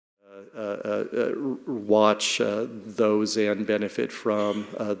watch those and benefit from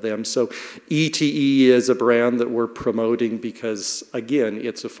them. So ETE is a brand that we're promoting because, again,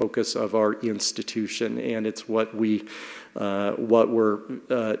 it's a focus of our institution, and it's what we do, and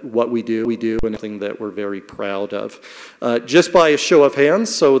something that we're very proud of. Just by a show of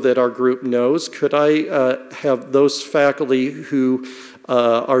hands, so that our group knows, could I have those faculty who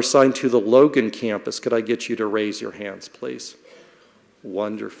are assigned to the Logan campus, could I get you to raise your hands, please?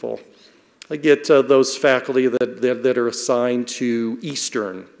 Wonderful. I get those faculty that are assigned to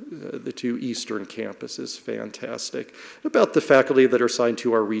Eastern, the two Eastern campuses, fantastic. About the faculty that are assigned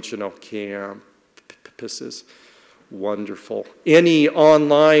to our regional campuses, wonderful. Any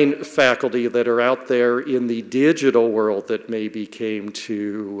online faculty that are out there in the digital world that maybe came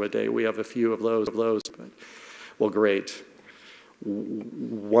to a day, we have a few of those, but, well, great.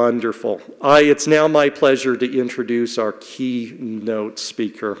 Wonderful. It's now my pleasure to introduce our keynote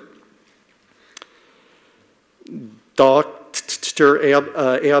speaker. Dr.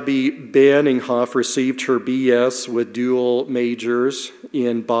 Abby Benninghoff received her BS with dual majors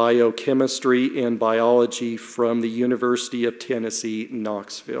in biochemistry and biology from the University of Tennessee,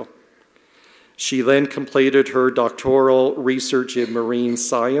 Knoxville. She then completed her doctoral research in marine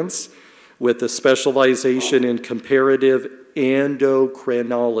science with a specialization in comparative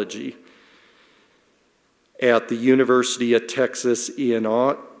endocrinology at the University of Texas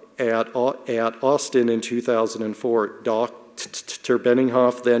at Austin in 2004. Dr.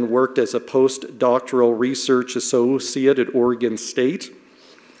 Benninghoff then worked as a postdoctoral research associate at Oregon State,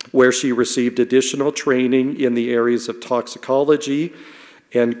 where she received additional training in the areas of toxicology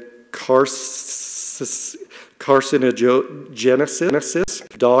and carcinogenesis.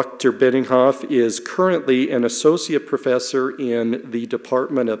 Dr. Benninghoff is currently an associate professor in the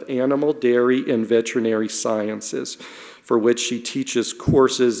Department of Animal, Dairy, and Veterinary Sciences, for which she teaches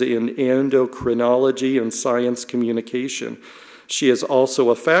courses in endocrinology and science communication. She is also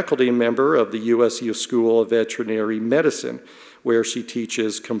a faculty member of the USU School of Veterinary Medicine, where she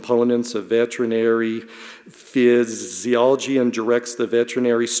teaches components of veterinary physiology and directs the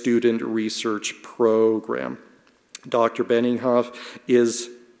veterinary student research program. Dr. Benninghoff is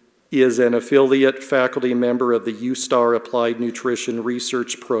an affiliate faculty member of the USTAR Applied Nutrition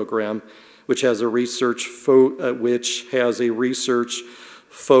Research Program, which has a research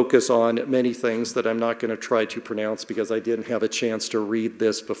focus on many things that I'm not going to try to pronounce because I didn't have a chance to read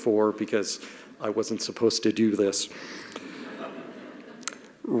this before because I wasn't supposed to do this.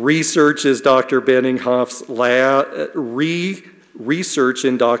 Research in Dr. Benninghoff's laboratory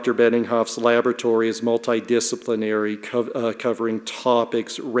is multidisciplinary, covering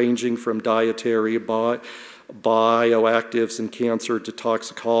topics ranging from dietary, bioactives and cancer to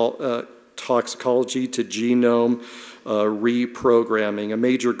toxicology to genome reprogramming. A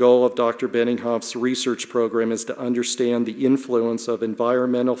major goal of Dr. Benninghoff's research program is to understand the influence of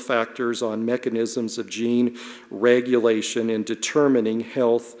environmental factors on mechanisms of gene regulation in determining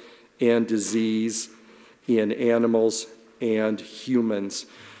health and disease in animals and humans.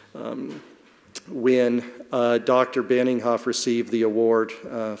 When Dr. Benninghoff received the award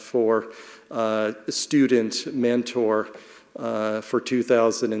for student mentor for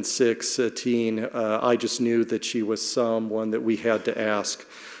 2016, I just knew that she was someone that we had to ask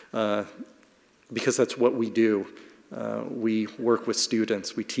because that's what we do. We work with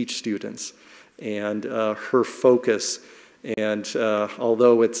students, we teach students, and her focus, and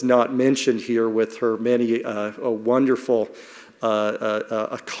although it's not mentioned here with her many wonderful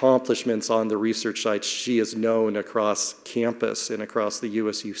accomplishments on the research side, she is known across campus and across the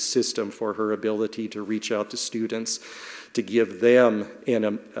USU system for her ability to reach out to students, to give them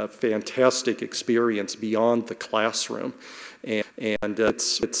a fantastic experience beyond the classroom. And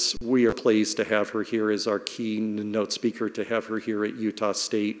we are pleased to have her here as our keynote speaker, to have her here at Utah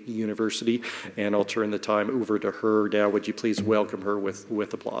State University. And I'll turn the time over to her now. Would you please welcome her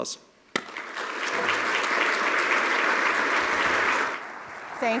with applause?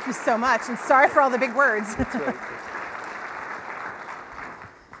 Thank you so much, and sorry for all the big words. That's right.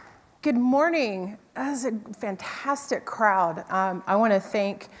 Good morning. That is a fantastic crowd. I want to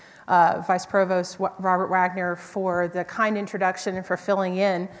thank Vice Provost Robert Wagner for the kind introduction and for filling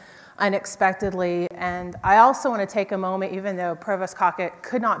in unexpectedly. And I also want to take a moment, even though Provost Cockett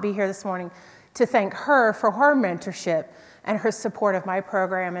could not be here this morning, to thank her for her mentorship and her support of my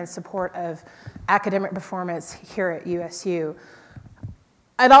program and support of academic performance here at USU.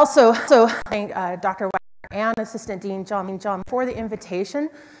 I'd also thank Dr. Wagner and Assistant Dean John for the invitation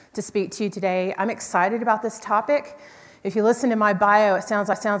to speak to you today. I'm excited about this topic. If you listen to my bio, it sounds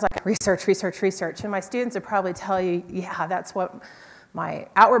like research, and my students would probably tell you, yeah, that's what My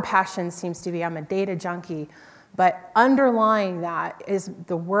outward passion seems to be I'm a data junkie, but underlying that is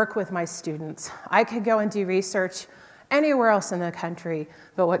the work with my students. I could go and do research anywhere else in the country,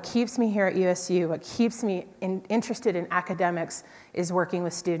 but what keeps me here at USU, what keeps me interested in academics is working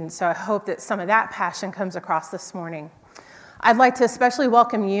with students. So I hope that some of that passion comes across this morning. I'd like to especially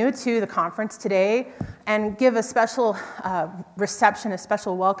welcome you to the conference today and give a special reception, a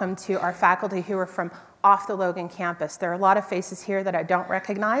special welcome to our faculty who are from off the Logan campus. There are a lot of faces here that I don't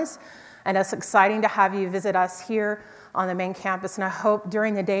recognize, and it's exciting to have you visit us here on the main campus, and I hope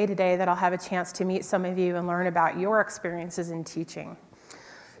during the day today that I'll have a chance to meet some of you and learn about your experiences in teaching.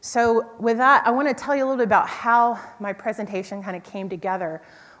 So with that, I want to tell you a little bit about how my presentation kind of came together.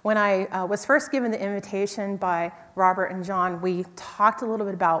 When I was first given the invitation by Robert and John, we talked a little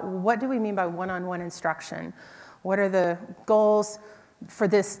bit about what do we mean by one-on-one instruction? What are the goals for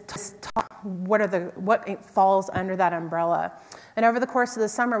this talk? What falls under that umbrella? And over the course of the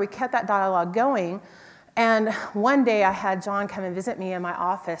summer, we kept that dialogue going. And one day I had John come and visit me in my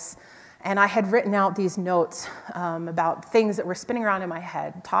office, and I had written out these notes about things that were spinning around in my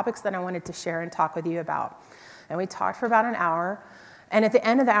head, topics that I wanted to share and talk with you about. And we talked for about an hour. And at the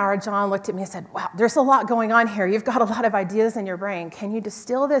end of the hour, John looked at me and said, wow, there's a lot going on here. You've got a lot of ideas in your brain. Can you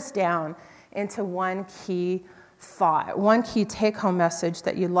distill this down into one key thought, one key take-home message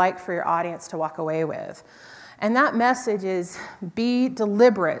that you'd like for your audience to walk away with? And that message is be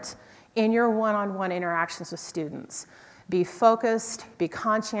deliberate in your one-on-one interactions with students. Be focused, be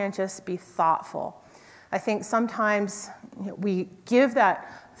conscientious, be thoughtful. I think sometimes we give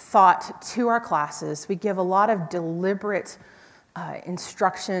that thought to our classes. We give a lot of deliberate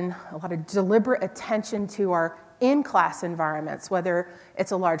instruction, a lot of deliberate attention to our in-class environments, whether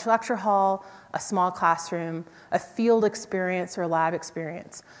it's a large lecture hall, a small classroom, a field experience, or a lab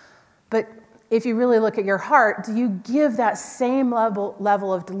experience. But if you really look at your heart, do you give that same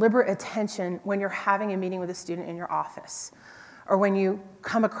level of deliberate attention when you're having a meeting with a student in your office, or when you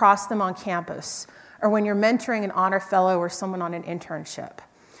come across them on campus, or when you're mentoring an honor fellow or someone on an internship?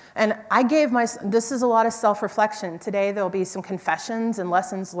 And this is a lot of self-reflection. Today there'll be some confessions and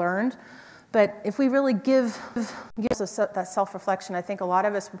lessons learned. But if we really give us that self-reflection, I think a lot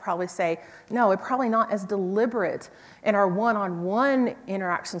of us would probably say, no, we're probably not as deliberate in our one-on-one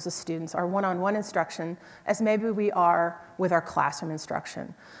interactions with students, our one-on-one instruction, as maybe we are with our classroom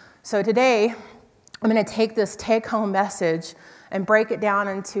instruction. So today, I'm going to take this take-home message and break it down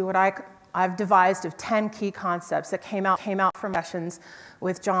into what I've devised of 10 key concepts that came out from sessions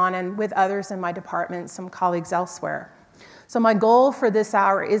with John and with others in my department, some colleagues elsewhere. So my goal for this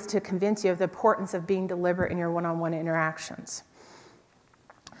hour is to convince you of the importance of being deliberate in your one-on-one interactions.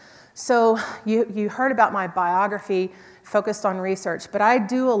 So you heard about my biography focused on research, but I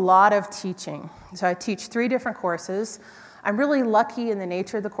do a lot of teaching. So I teach 3 different courses. I'm really lucky in the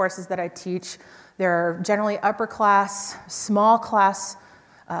nature of the courses that I teach. They're generally upper class, small class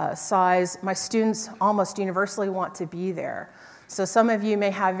size. My students almost universally want to be there. So some of you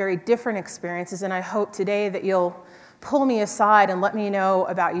may have very different experiences, and I hope today that you'll pull me aside and let me know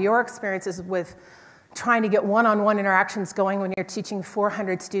about your experiences with trying to get one-on-one interactions going when you're teaching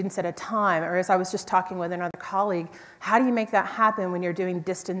 400 students at a time, or as I was just talking with another colleague, how do you make that happen when you're doing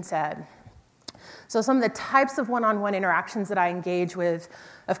distance ed? So some of the types of one-on-one interactions that I engage with,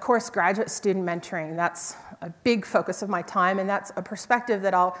 of course, graduate student mentoring. That's a big focus of my time, and that's a perspective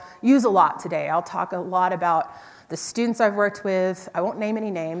that I'll use a lot today. I'll talk a lot about the students I've worked with. I won't name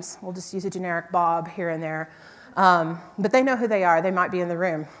any names. We'll just use a generic Bob here and there. But they know who they are. They might be in the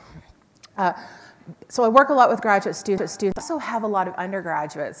room. So I work a lot with graduate students. I also have a lot of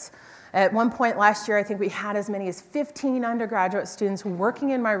undergraduates. At one point last year, I think we had as many as 15 undergraduate students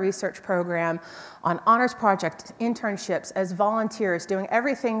working in my research program on honors projects, internships, as volunteers, doing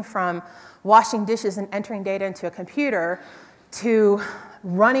everything from washing dishes and entering data into a computer to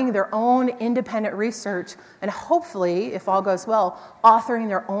running their own independent research and hopefully, if all goes well, authoring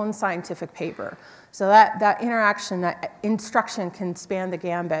their own scientific paper. So that interaction, that instruction can span the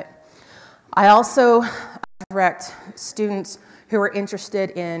gambit. I also direct students who are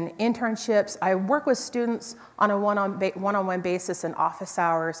interested in internships. I work with students on a one-on-one basis in office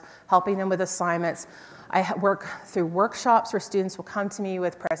hours, helping them with assignments. I work through workshops where students will come to me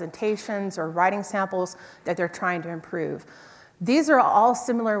with presentations or writing samples that they're trying to improve. These are all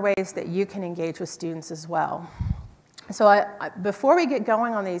similar ways that you can engage with students as well. So before we get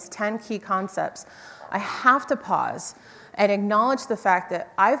going on these 10 key concepts, I have to pause and acknowledge the fact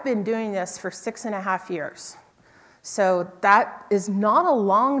that I've been doing this for 6.5 years. So that is not a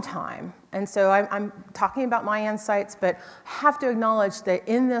long time. And so I'm talking about my insights, but I have to acknowledge that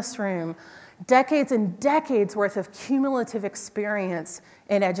in this room, decades and decades worth of cumulative experience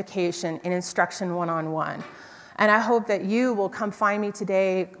in education, in instruction one-on-one. And I hope that you will come find me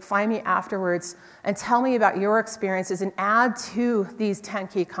today, find me afterwards, and tell me about your experiences and add to these 10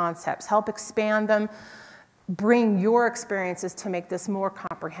 key concepts. Help expand them, bring your experiences to make this more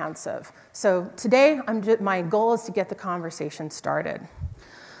comprehensive. So today, my goal is to get the conversation started.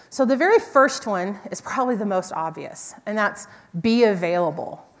 So the very first one is probably the most obvious, and that's be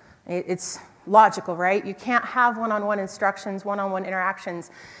available. It's logical, right? You can't have one-on-one instructions, one-on-one interactions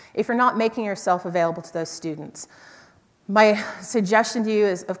if you're not making yourself available to those students. My suggestion to you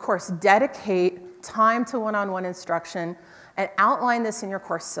is, of course, dedicate time to one-on-one instruction and outline this in your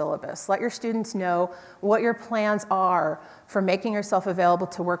course syllabus. Let your students know what your plans are for making yourself available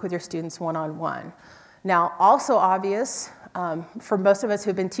to work with your students one-on-one. Now, also obvious, for most of us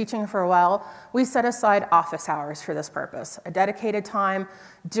who've been teaching for a while, we set aside office hours for this purpose, a dedicated time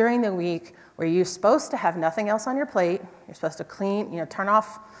during the week where you're supposed to have nothing else on your plate. You're supposed to clean, turn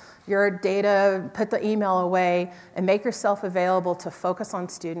off your data, put the email away, and make yourself available to focus on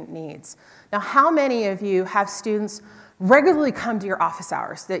student needs. Now, how many of you have students regularly come to your office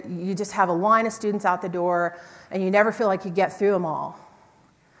hours, that you just have a line of students out the door and you never feel like you get through them all?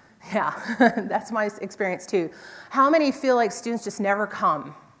 Yeah, that's my experience too. How many feel like students just never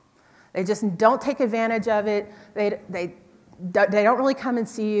come? They just don't take advantage of it. They don't really come and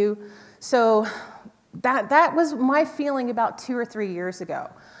see you. So that was my feeling about 2 or 3 years ago.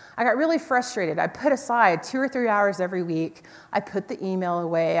 I got really frustrated. I put aside 2 or 3 hours every week. I put the email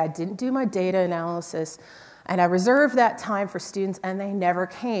away. I didn't do my data analysis. And I reserved that time for students, and they never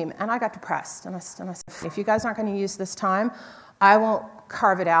came. And I got depressed. And I said, if you guys aren't going to use this time, I won't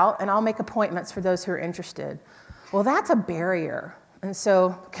carve it out, and I'll make appointments for those who are interested. Well, that's a barrier. And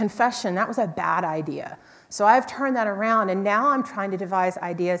so, confession, that was a bad idea. So I've turned that around, and now I'm trying to devise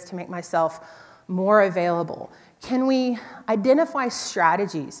ideas to make myself more available. Can we identify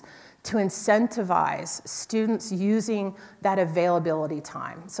strategies to incentivize students using that availability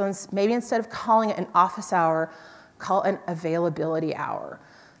time? So maybe instead of calling it an office hour, call it an availability hour.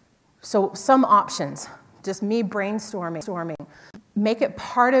 So some options, just me brainstorming. Make it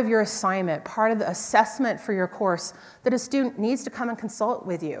part of your assignment, part of the assessment for your course that a student needs to come and consult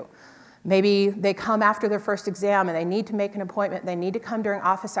with you. Maybe they come after their first exam and they need to make an appointment. They need to come during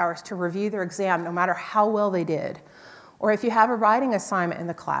office hours to review their exam, no matter how well they did. Or if you have a writing assignment in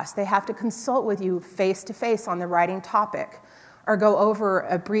the class, they have to consult with you face-to-face on the writing topic, or go over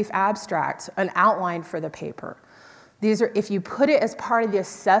a brief abstract, an outline for the paper. These are, if you put it as part of the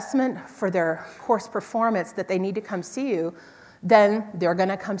assessment for their course performance that they need to come see you, then they're going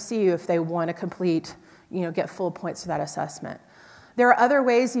to come see you if they want to complete, get full points for that assessment. There are other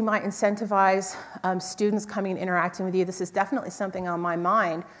ways you might incentivize students coming and interacting with you. This is definitely something on my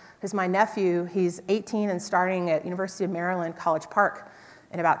mind, because my nephew, he's 18 and starting at University of Maryland, College Park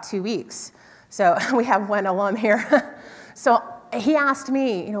in about 2 weeks. So we have one alum here. So he asked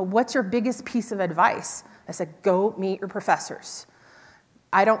me, what's your biggest piece of advice? I said, go meet your professors.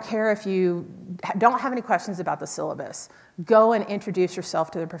 I don't care if you don't have any questions about the syllabus. Go and introduce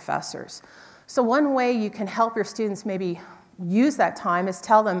yourself to the professors. So one way you can help your students maybe use that time is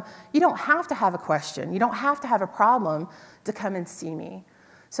tell them, you don't have to have a question. You don't have to have a problem to come and see me.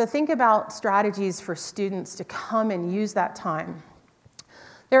 So think about strategies for students to come and use that time.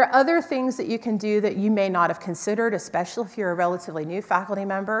 There are other things that you can do that you may not have considered, especially if you're a relatively new faculty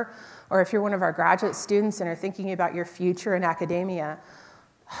member, or if you're one of our graduate students and are thinking about your future in academia.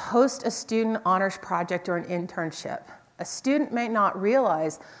 Host a student honors project or an internship. A student may not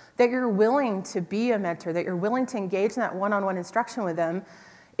realize that you're willing to be a mentor, that you're willing to engage in that one-on-one instruction with them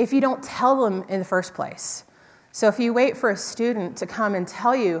if you don't tell them in the first place. So if you wait for a student to come and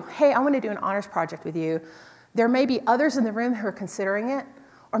tell you, hey, I want to do an honors project with you, there may be others in the room who are considering it,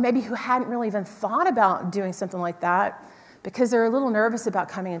 or maybe who hadn't really even thought about doing something like that because they're a little nervous about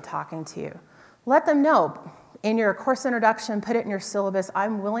coming and talking to you. Let them know. In your course introduction, put it in your syllabus,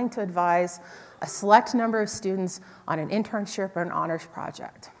 I'm willing to advise a select number of students on an internship or an honors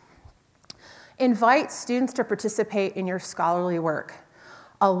project. Invite students to participate in your scholarly work.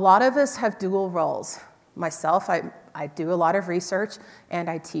 A lot of us have dual roles. Myself, I do a lot of research and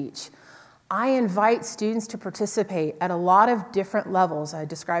I teach. I invite students to participate at a lot of different levels. I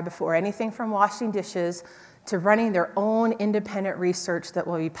described before, anything from washing dishes to running their own independent research that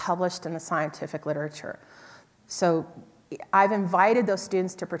will be published in the scientific literature. So I've invited those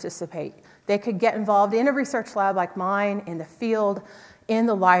students to participate. They could get involved in a research lab like mine, in the field, in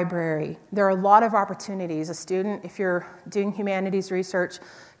the library. There are a lot of opportunities. A student, if you're doing humanities research,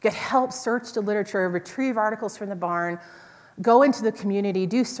 could help search the literature, retrieve articles from the barn, Go into the community,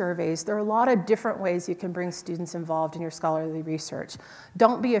 do surveys. There are a lot of different ways you can bring students involved in your scholarly research.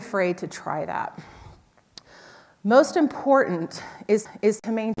 Don't be afraid to try that. Most important is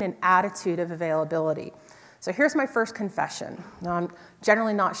to maintain an attitude of availability. So here's my first confession. Now, I'm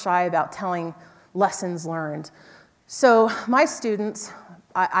generally not shy about telling lessons learned. So my students,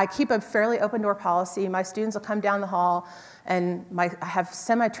 I keep a fairly open door policy. My students will come down the hall, and I have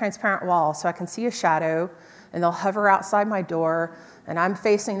semi-transparent walls, so I can see a shadow, and they'll hover outside my door, and I'm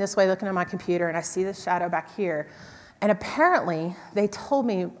facing this way looking at my computer, and I see the shadow back here. And apparently, they told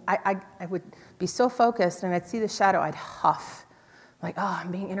me I would be so focused, and I'd see the shadow, I'd huff. Like, oh,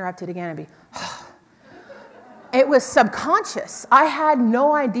 I'm being interrupted again. I'd be, oh. It was subconscious. I had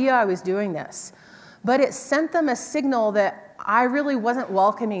no idea I was doing this. But it sent them a signal that I really wasn't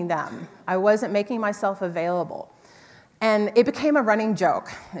welcoming them. I wasn't making myself available. And it became a running joke.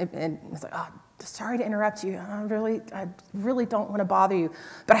 It was like, oh, sorry to interrupt you. I really don't want to bother you.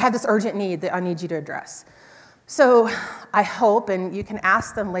 But I have this urgent need that I need you to address. So I hope, and you can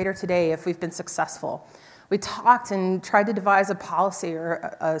ask them later today if we've been successful. We talked and tried to devise a policy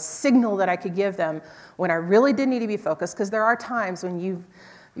or a signal that I could give them when I really did need to be focused, because there are times when you've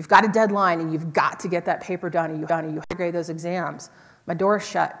got a deadline and you've got to get that paper done, and you have to grade those exams. My door is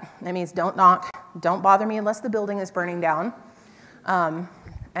shut. That means don't knock, don't bother me unless the building is burning down.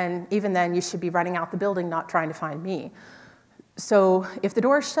 And even then, you should be running out the building, not trying to find me. So if the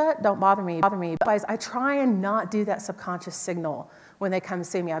door is shut, don't bother me. But I try and not do that subconscious signal when they come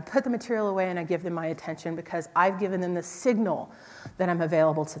see me. I put the material away and I give them my attention because I've given them the signal that I'm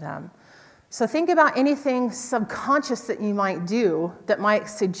available to them. So think about anything subconscious that you might do that might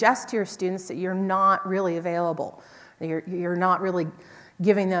suggest to your students that you're not really available. You're not really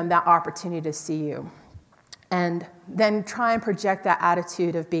giving them that opportunity to see you. And then try and project that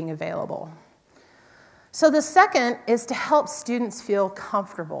attitude of being available. So the second is to help students feel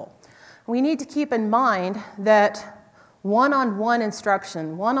comfortable. We need to keep in mind that one-on-one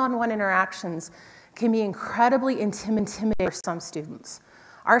instruction, one-on-one interactions can be incredibly intimidating for some students.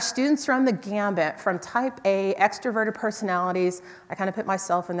 Our students run the gambit from type A, extroverted personalities. I kind of put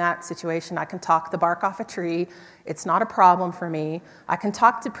myself in that situation. I can talk the bark off a tree. It's not a problem for me. I can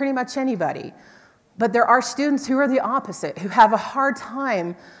talk to pretty much anybody. But there are students who are the opposite, who have a hard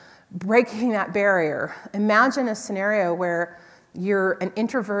time breaking that barrier. Imagine a scenario where you're an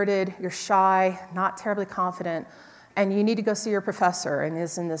introverted, you're shy, not terribly confident, and you need to go see your professor, and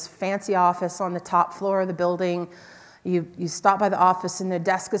is in this fancy office on the top floor of the building. You stop by the office, and the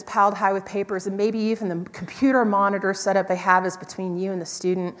desk is piled high with papers, and maybe even the computer monitor setup they have is between you and the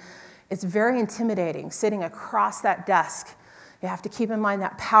student. It's very intimidating, sitting across that desk. You have to keep in mind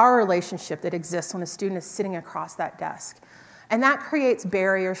that power relationship that exists when a student is sitting across that desk. And that creates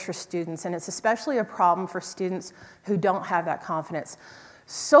barriers for students, and it's especially a problem for students who don't have that confidence.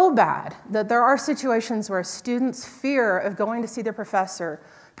 So bad that there are situations where a student's fear of going to see their professor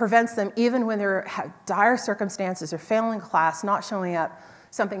prevents them, even when they're dire circumstances or failing class, not showing up,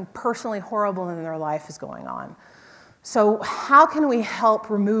 something personally horrible in their life is going on. So how can we help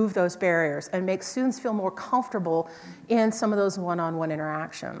remove those barriers and make students feel more comfortable in some of those one-on-one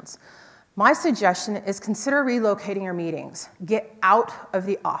interactions? My suggestion is consider relocating your meetings. Get out of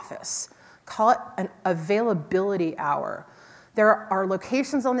the office. Call it an availability hour. There are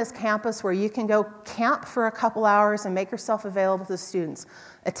locations on this campus where you can go camp for a couple hours and make yourself available to students.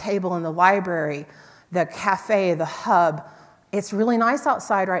 A table in the library, the cafe, the hub. It's really nice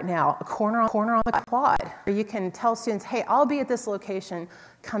outside right now. A corner on the quad where you can tell students, hey, I'll be at this location,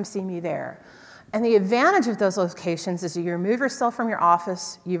 come see me there. And the advantage of those locations is you remove yourself from your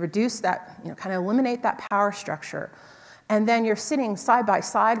office, you reduce that, kind of eliminate that power structure, and then you're sitting side by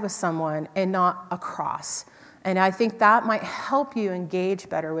side with someone and not across. And I think that might help you engage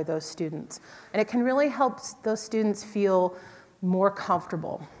better with those students. And it can really help those students feel more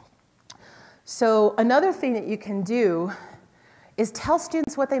comfortable. So another thing that you can do is tell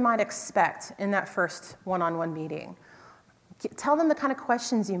students what they might expect in that first one-on-one meeting. Tell them the kind of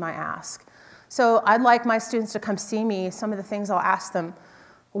questions you might ask. So I'd like my students to come see me. Some of the things I'll ask them,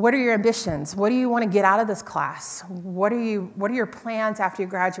 what are your ambitions? What do you want to get out of this class? What are your plans after you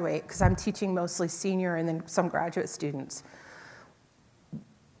graduate? Because I'm teaching mostly senior and then some graduate students.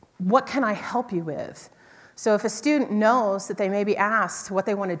 What can I help you with? So if a student knows that they may be asked what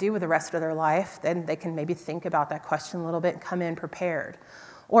they want to do with the rest of their life, then they can maybe think about that question a little bit and come in prepared.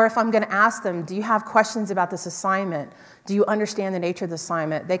 Or if I'm going to ask them, do you have questions about this assignment? Do you understand the nature of the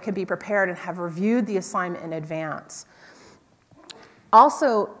assignment? They can be prepared and have reviewed the assignment in advance.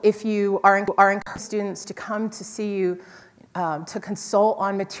 Also, if you are encouraging students to come to see you to consult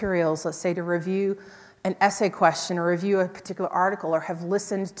on materials, let's say to review an essay question or review a particular article or have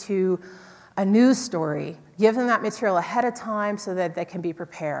listened to a news story. Give them that material ahead of time so that they can be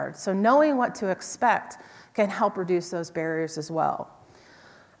prepared. So knowing what to expect can help reduce those barriers as well.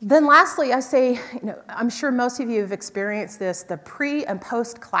 Then lastly, I say, I'm sure most of you have experienced this, the pre and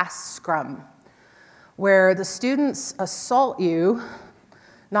post class scrum, where the students assault you,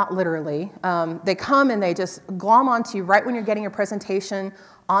 not literally. They come and they just glom onto you right when you're getting your presentation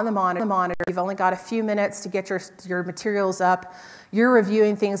on the monitor. You've only got a few minutes to get your materials up. You're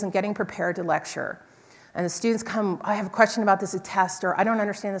reviewing things and getting prepared to lecture. And the students come, I have a question about this test, or I don't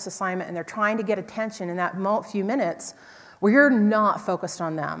understand this assignment, and they're trying to get attention in that few minutes where you're not focused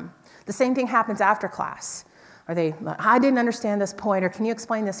on them. The same thing happens after class. I didn't understand this point, or can you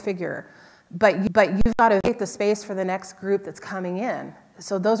explain this figure? But you've got to make the space for the next group that's coming in.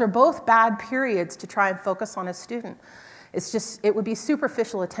 So those are both bad periods to try and focus on a student. It would be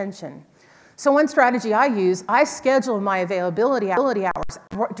superficial attention. So one strategy I use, I schedule my availability hours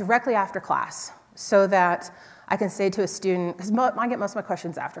directly after class so that I can say to a student, because I get most of my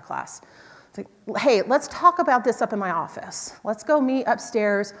questions after class, it's like, hey, let's talk about this up in my office. Let's go meet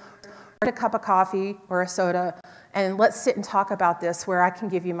upstairs, get a cup of coffee or a soda, and let's sit and talk about this where I can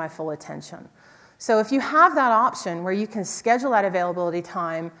give you my full attention. So if you have that option where you can schedule that availability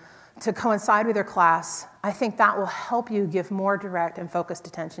time to coincide with your class, I think that will help you give more direct and focused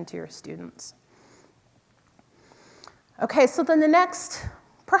attention to your students. Okay, so then the next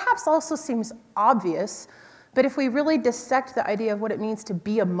perhaps also seems obvious, but if we really dissect the idea of what it means to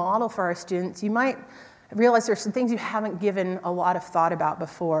be a model for our students, you might realize there's some things you haven't given a lot of thought about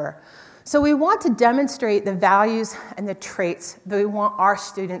before. So we want to demonstrate the values and the traits that we want our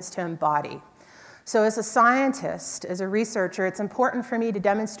students to embody. So as a scientist, as a researcher, it's important for me to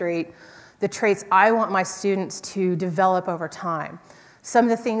demonstrate the traits I want my students to develop over time. Some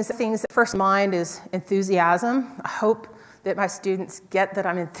of the things that first in mind is enthusiasm. I hope that my students get that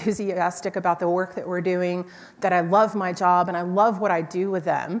I'm enthusiastic about the work that we're doing, that I love my job and I love what I do with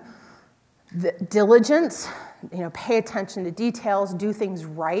them. The diligence, pay attention to details, do things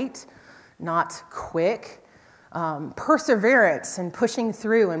right, not quick. Perseverance and pushing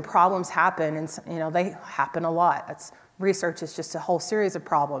through, and problems happen, and they happen a lot. Research is just a whole series of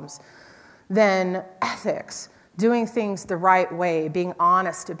problems. Then ethics, doing things the right way, being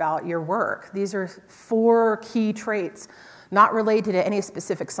honest about your work. These are 4 key traits, not related to any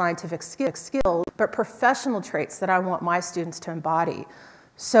specific scientific skill, but professional traits that I want my students to embody.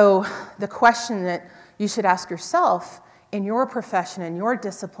 So the question that you should ask yourself in your profession, in your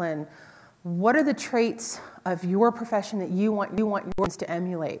discipline, what are the traits of your profession that you want your students to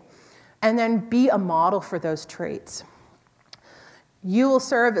emulate? And then be a model for those traits. You will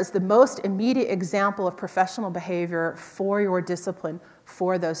serve as the most immediate example of professional behavior for your discipline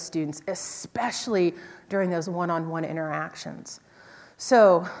for those students, especially during those one-on-one interactions.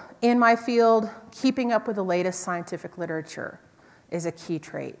 So in my field, keeping up with the latest scientific literature is a key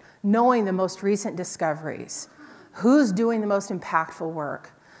trait. Knowing the most recent discoveries, who's doing the most impactful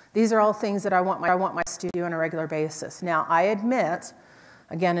work. These are all things that I want my students to do on a regular basis. Now, I admit,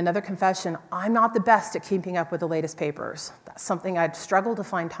 again, another confession, I'm not the best at keeping up with the latest papers. That's something I'd struggle to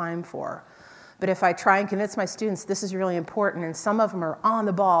find time for. But if I try and convince my students this is really important, and some of them are on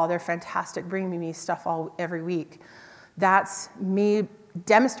the ball, they're fantastic, bringing me stuff every week, that's me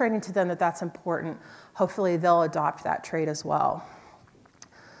demonstrating to them that that's important. Hopefully, they'll adopt that trait as well.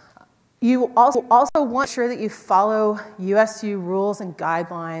 You also want to ensure that you follow USU rules and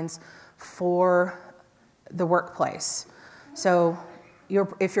guidelines for the workplace. So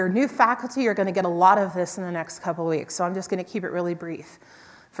if you're new faculty, you're going to get a lot of this in the next couple of weeks. So I'm just going to keep it really brief.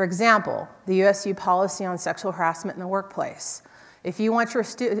 For example, the USU policy on sexual harassment in the workplace. If you want your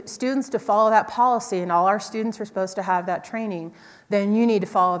students to follow that policy, and all our students are supposed to have that training, then you need to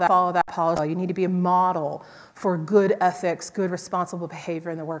follow that policy. You need to be a model for good ethics, good responsible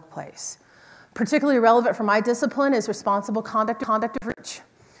behavior in the workplace. Particularly relevant for my discipline is responsible conduct of research.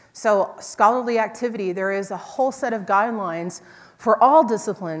 So scholarly activity, there is a whole set of guidelines for all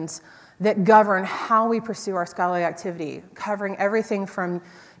disciplines that govern how we pursue our scholarly activity, covering everything from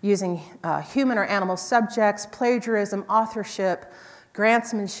using human or animal subjects, plagiarism, authorship,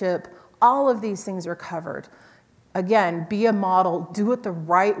 grantsmanship. All of these things are covered. Again, be a model, do it the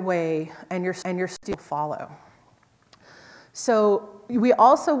right way, and your students will follow. So we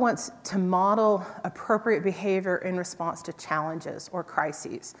also want to model appropriate behavior in response to challenges or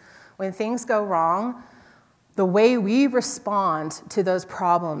crises. When things go wrong, the way we respond to those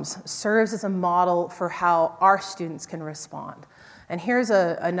problems serves as a model for how our students can respond. And here's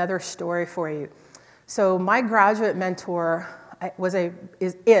another story for you. So my graduate mentor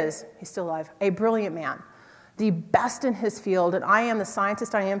he's still alive, a brilliant man, the best in his field, and I am the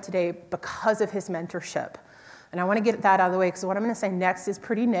scientist I am today because of his mentorship. And I want to get that out of the way because what I'm going to say next is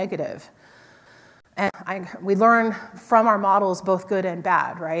pretty negative. And we learn from our models both good and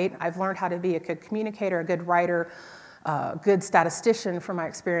bad, right? I've learned how to be a good communicator, a good writer, a good statistician from my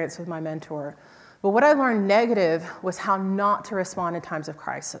experience with my mentor. But what I learned negative was how not to respond in times of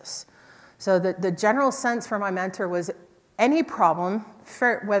crisis. So the general sense from my mentor was any problem,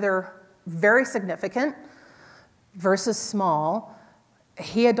 whether very significant versus small,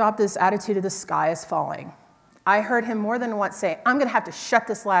 he adopted this attitude of the sky is falling. I heard him more than once say, I'm going to have to shut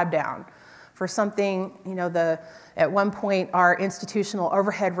this lab down for something, at one point our institutional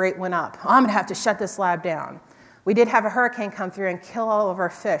overhead rate went up. I'm going to have to shut this lab down. We did have a hurricane come through and kill all of our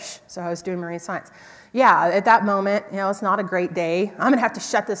fish, so I was doing marine science. Yeah, at that moment, it's not a great day. I'm going to have to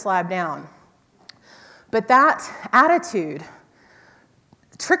shut this lab down. But that attitude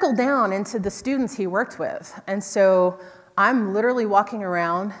trickled down into the students he worked with. And so I'm literally walking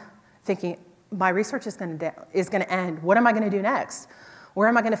around thinking, my research is going to end. What am I going to do next? Where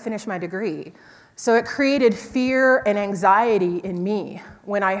am I going to finish my degree? So it created fear and anxiety in me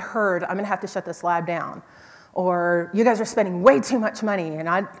when I heard, I'm going to have to shut this lab down. Or you guys are spending way too much money,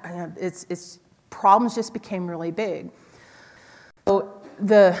 and it's problems just became really big. So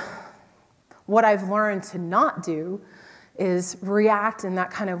what I've learned to not do is react in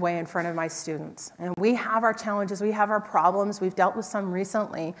that kind of way in front of my students. And we have our challenges, we have our problems, we've dealt with some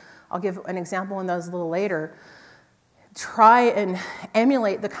recently. I'll give an example on those a little later. Try and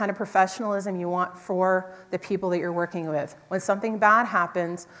emulate the kind of professionalism you want for the people that you're working with. When something bad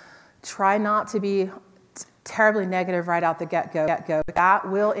happens, try not to be terribly negative right out the get-go. That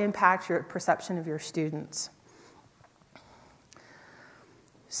will impact your perception of your students.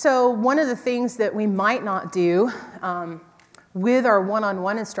 So one of the things that we might not do with our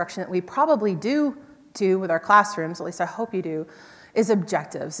one-on-one instruction that we probably do with our classrooms, at least I hope you do, is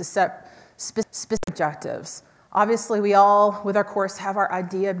objectives, is set specific objectives. Obviously, we all, with our course, have our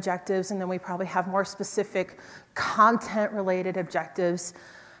idea objectives, and then we probably have more specific content-related objectives.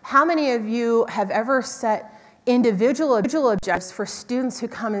 How many of you have ever set individual objectives for students who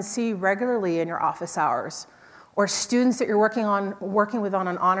come and see you regularly in your office hours, or students that you're working with on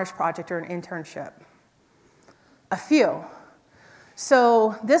an honors project or an internship? A few.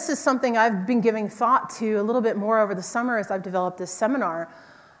 So this is something I've been giving thought to a little bit more over the summer as I've developed this seminar.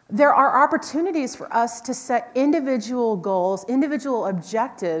 There are opportunities for us to set individual goals, individual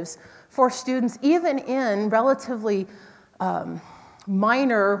objectives for students, even in relatively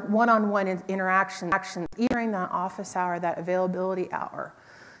minor one-on-one interactions, even during that office hour, that availability hour.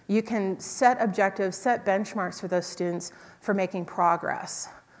 You can set objectives, set benchmarks for those students for making progress.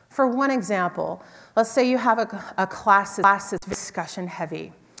 For one example, let's say you have a class that's discussion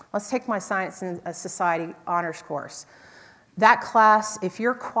heavy. Let's take my Science and Society honors course. That class, if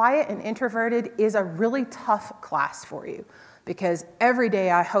you're quiet and introverted, is a really tough class for you because every day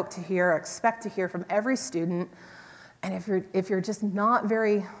I expect to hear from every student, and if you're just not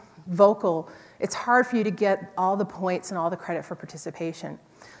very vocal, it's hard for you to get all the points and all the credit for participation.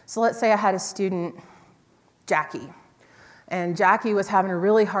 So let's say I had a student, Jackie, and Jackie was having a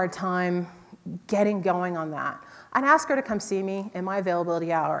really hard time getting going on that. I'd ask her to come see me in my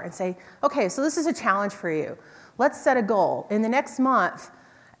availability hour and say, okay, so this is a challenge for you. Let's set a goal. In the next month,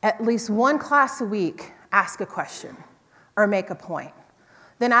 at least one class a week, ask a question or make a point.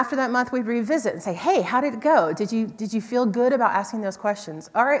 Then after that month, we'd revisit and say, hey, how did it go? Did you feel good about asking those questions?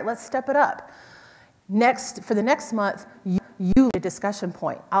 All right, let's step it up. For the next month, you lead a discussion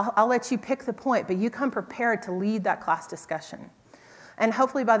point. I'll let you pick the point, but you come prepared to lead that class discussion. And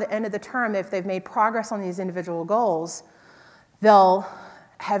hopefully by the end of the term, if they've made progress on these individual goals, they'll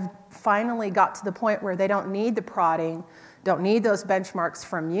have finally got to the point where they don't need the prodding, don't need those benchmarks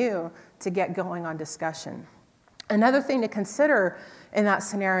from you to get going on discussion. Another thing to consider in that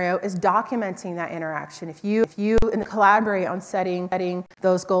scenario is documenting that interaction. If you collaborate on setting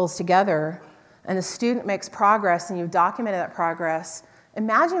those goals together and the student makes progress and you've documented that progress,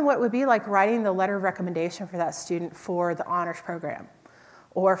 imagine what it would be like writing the letter of recommendation for that student for the honors program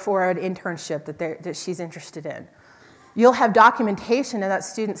or for an internship that she's interested in. You'll have documentation of that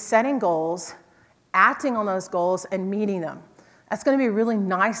student setting goals, acting on those goals, and meeting them. That's going to be a really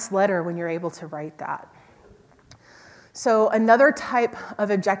nice letter when you're able to write that. So another type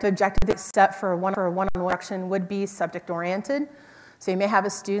of objective that's set for a one-on-one instruction would be subject-oriented. So you may have a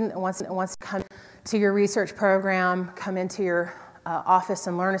student that wants to come to your research program, come into your office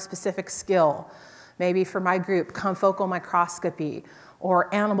and learn a specific skill. Maybe for my group, confocal microscopy,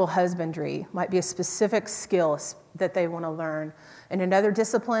 or animal husbandry might be a specific skill that they want to learn. In another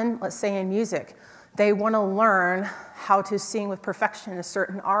discipline, let's say in music, they want to learn how to sing with perfection a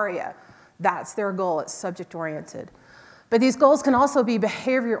certain aria. That's their goal. It's subject-oriented. But these goals can also be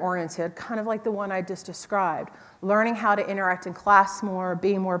behavior-oriented, kind of like the one I just described. Learning how to interact in class more,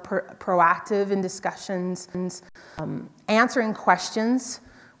 being more proactive in discussions, answering questions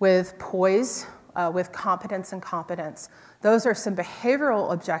with poise, with competence and competence. Those are some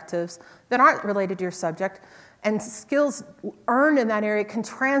behavioral objectives that aren't related to your subject, and skills earned in that area can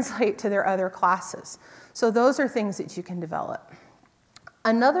translate to their other classes. So those are things that you can develop.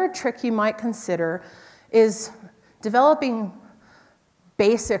 Another trick you might consider is developing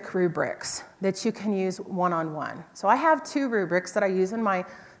basic rubrics that you can use one-on-one. So I have 2 rubrics that I use in my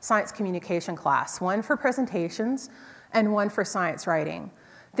science communication class, one for presentations and one for science writing.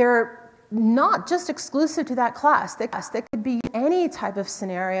 They're not just exclusive to that class. They could be any type of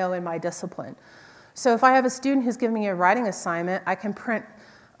scenario in my discipline. So if I have a student who's giving me a writing assignment, I can print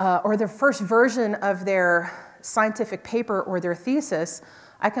or the first version of their scientific paper or their thesis,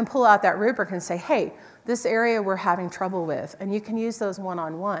 I can pull out that rubric and say, hey, this area we're having trouble with, and you can use those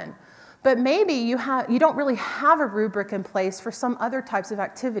one-on-one. But maybe you don't really have a rubric in place for some other types of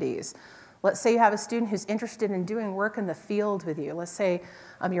activities. Let's say you have a student who's interested in doing work in the field with you. Let's say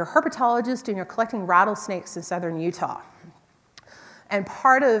you're a herpetologist and you're collecting rattlesnakes in southern Utah. And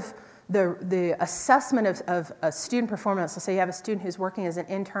part of the assessment of a student performance, let's say you have a student who's working as an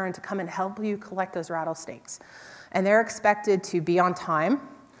intern to come and help you collect those rattlesnakes. And they're expected to be on time.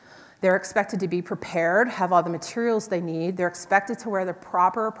 They're expected to be prepared, have all the materials they need. They're expected to wear the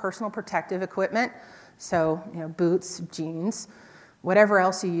proper personal protective equipment. So, boots, jeans, whatever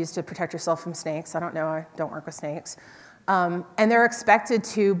else you use to protect yourself from snakes. I don't know, I don't work with snakes. And they're expected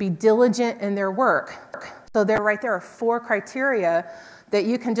to be diligent in their work. So there are 4 criteria that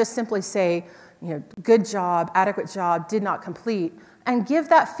you can just simply say, good job, adequate job, did not complete, and give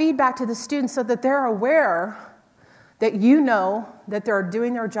that feedback to the students so that they're aware that you know that they're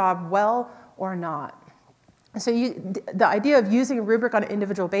doing their job well or not. So the idea of using a rubric on an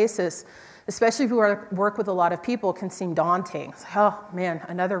individual basis, especially if you work with a lot of people, can seem daunting. It's like, oh man,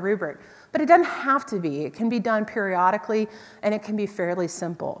 another rubric. But it doesn't have to be. It can be done periodically, and it can be fairly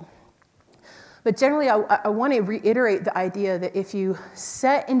simple. But generally, I want to reiterate the idea that if you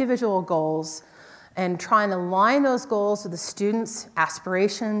set individual goals and try and align those goals with the students'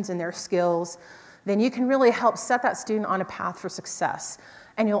 aspirations and their skills, then you can really help set that student on a path for success.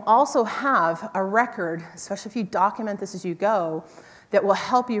 And you'll also have a record, especially if you document this as you go, that will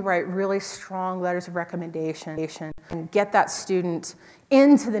help you write really strong letters of recommendation and get that student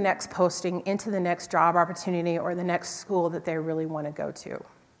into the next posting, into the next job opportunity, or the next school that they really want to go to.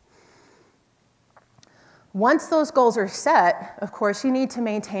 Once those goals are set, of course, you need to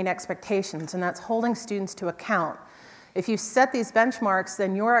maintain expectations, and that's holding students to account. If you set these benchmarks,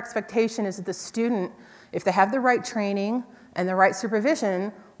 then your expectation is that the student, if they have the right training and the right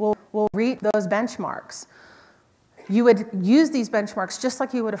supervision, will reach those benchmarks. You would use these benchmarks just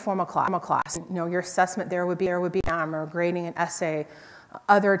like you would a formal class. Your assessment there would be or grading an essay,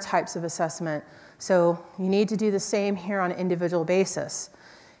 other types of assessment. So you need to do the same here on an individual basis.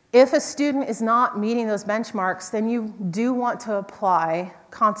 If a student is not meeting those benchmarks, then you do want to apply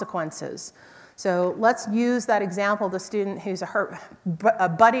consequences. So let's use that example of the student who's a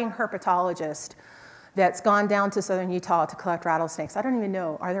budding herpetologist that's gone down to southern Utah to collect rattlesnakes. I don't even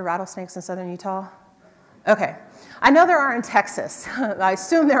know, are there rattlesnakes in southern Utah? Okay, I know there are in Texas. I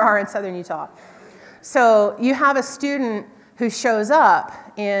assume there are in southern Utah. So you have a student who shows up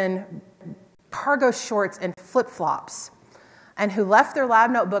in cargo shorts and flip-flops and who left their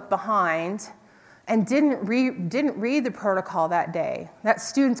lab notebook behind and didn't read the protocol that day. That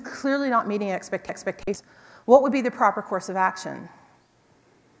student's clearly not meeting expectations. What would be the proper course of action?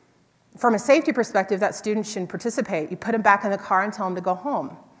 From a safety perspective, that student shouldn't participate. You put them back in the car and tell them to go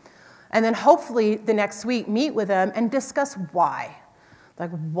home. And then hopefully the next week meet with them and discuss why.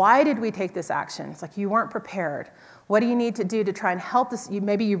 Like, why did we take this action? It's like you weren't prepared. What do you need to do to try and help this?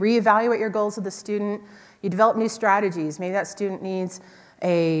 Maybe you reevaluate your goals of the student. You develop new strategies. Maybe that student needs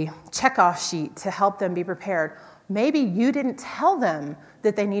a checkoff sheet to help them be prepared. Maybe you didn't tell them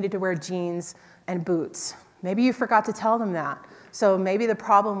that they needed to wear jeans and boots. Maybe you forgot to tell them that. So maybe the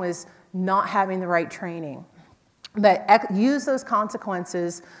problem was not having the right training. But use those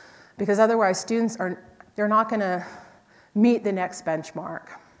consequences, because otherwise students they're not going to meet the next benchmark.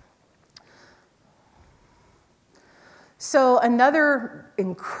 So another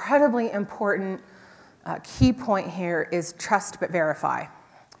incredibly important key point here is trust but verify.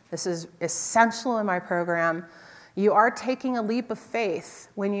 This is essential in my program. You are taking a leap of faith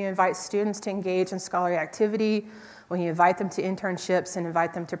when you invite students to engage in scholarly activity, when you invite them to internships and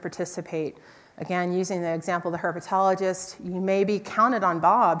invite them to participate. Again, using the example of the herpetologist, you may be counted on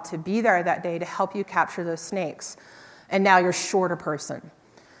Bob to be there that day to help you capture those snakes. And now you're short a person.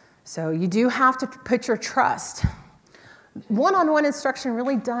 So you do have to put your trust. One-on-one instruction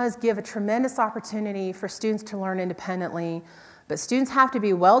really does give a tremendous opportunity for students to learn independently, but students have to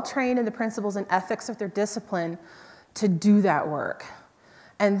be well-trained in the principles and ethics of their discipline to do that work.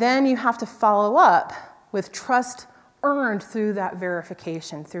 And then you have to follow up with trust earned through that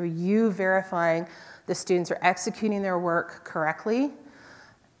verification, through you verifying the students are executing their work correctly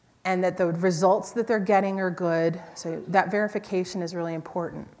and that the results that they're getting are good. So that verification is really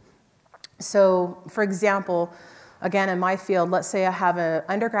important. So for example, again, in my field, let's say I have an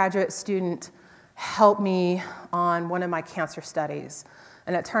undergraduate student help me on one of my cancer studies.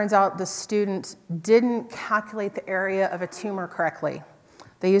 And it turns out the student didn't calculate the area of a tumor correctly.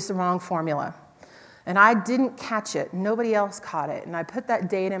 They used the wrong formula. And I didn't catch it. Nobody else caught it. And I put that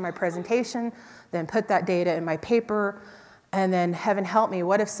data in my presentation, then put that data in my paper, and then heaven help me,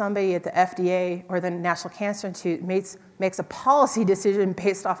 what if somebody at the FDA or the National Cancer Institute makes a policy decision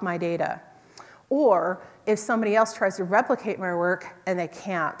based off my data? Or if somebody else tries to replicate my work and they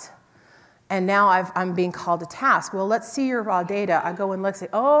can't. And now I'm being called to task. Well, let's see your raw data. I go and look and say,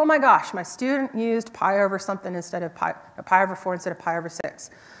 oh my gosh, my student used pi over something instead of pi over 4 instead of pi over 6.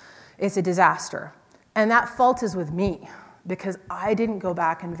 It's a disaster. And that fault is with me because I didn't go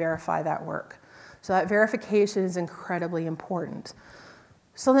back and verify that work. So that verification is incredibly important.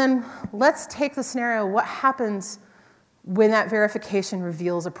 So then let's take the scenario, what happens when that verification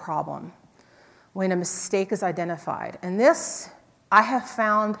reveals a problem, when a mistake is identified? And this, I have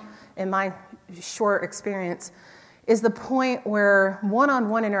found in my short experience, is the point where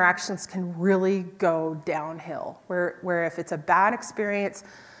one-on-one interactions can really go downhill, where if it's a bad experience,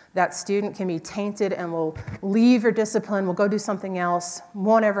 that student can be tainted and will leave your discipline, will go do something else,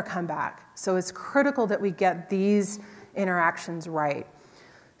 won't ever come back. So it's critical that we get these interactions right.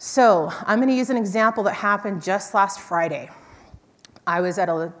 So I'm going to use an example that happened just last Friday. I was at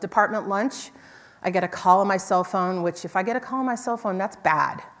a department lunch. I get a call on my cell phone, which if I get a call on my cell phone, that's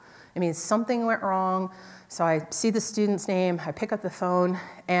bad. It means something went wrong. So I see the student's name, I pick up the phone,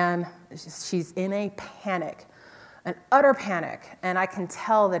 and she's in a panic. An utter panic, and I can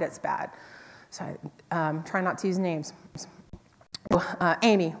tell that it's bad. So I try not to use names.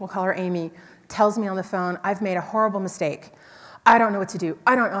 Amy, we'll call her Amy, tells me on the phone, I've made a horrible mistake. I don't know what to do.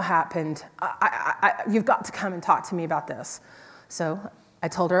 I don't know what happened. You've got to come and talk to me about this. So I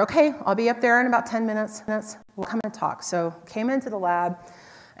told her, okay, I'll be up there in about 10 minutes. We'll come and talk. So came into the lab,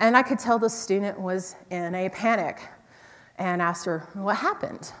 and I could tell the student was in a panic and asked her, what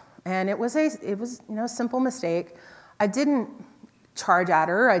happened? And it was a simple mistake. I didn't charge at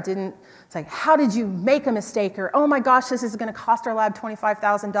her. It's like, how did you make a mistake? Or, oh my gosh, this is going to cost our lab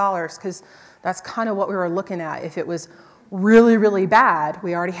 $25,000, because that's kind of what we were looking at. If it was really, really bad,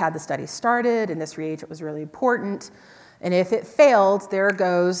 we already had the study started, and this reagent was really important. And if it failed, there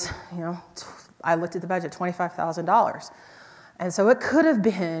goes, I looked at the budget, $25,000. And so it could have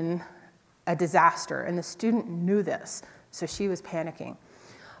been a disaster, and the student knew this, so she was panicking.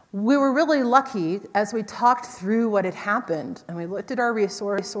 We were really lucky as we talked through what had happened and we looked at our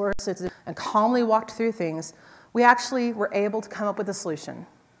resources and calmly walked through things. We actually were able to come up with a solution.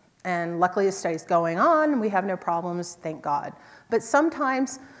 And luckily the study's going on and we have no problems, thank God. But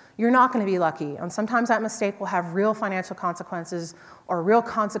sometimes you're not going to be lucky. And sometimes that mistake will have real financial consequences or real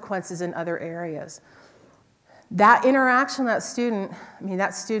consequences in other areas. That interaction, that student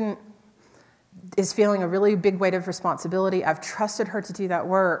is feeling a really big weight of responsibility. I've trusted her to do that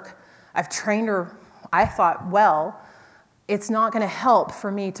work. I've trained her, I thought, well. It's not going to help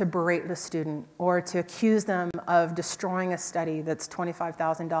for me to berate the student or to accuse them of destroying a study that's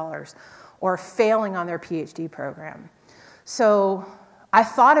 $25,000 or failing on their PhD program. So I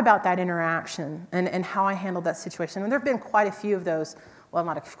thought about that interaction and how I handled that situation. And there have been quite a few of those, well,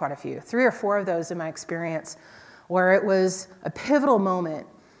 not quite a few, 3 or 4 of those in my experience where it was a pivotal moment.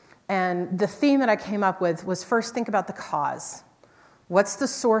 And the theme that I came up with was first think about the cause. What's the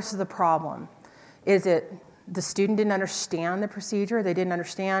source of the problem? Is it the student didn't understand the procedure? They didn't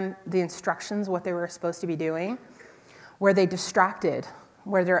understand the instructions, what they were supposed to be doing? Were they distracted?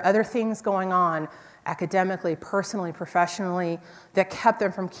 Were there other things going on academically, personally, professionally that kept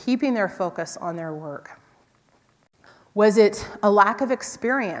them from keeping their focus on their work? Was it a lack of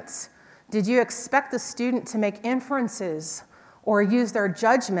experience? Did you expect the student to make inferences or use their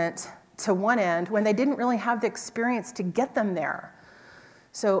judgment to one end when they didn't really have the experience to get them there?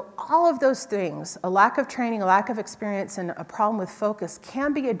 So all of those things, a lack of training, a lack of experience, and a problem with focus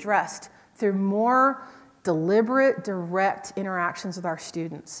can be addressed through more deliberate, direct interactions with our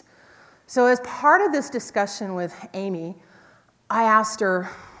students. So as part of this discussion with Amy, I asked her,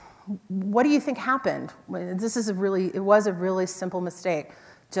 what do you think happened? It was a really simple mistake,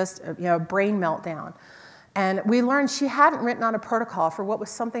 just a brain meltdown. And we learned she hadn't written out a protocol for what was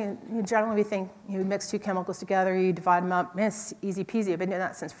something, generally we think you mix two chemicals together, you divide them up, it's easy peasy. I've been doing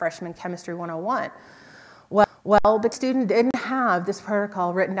that since freshman chemistry 101. Well, the student didn't have this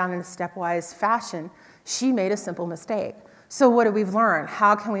protocol written down in a stepwise fashion. She made a simple mistake. So what do we learn?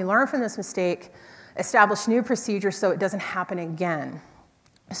 How can we learn from this mistake, establish new procedures so it doesn't happen again?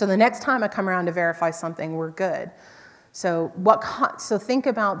 So the next time I come around to verify something, we're good. So think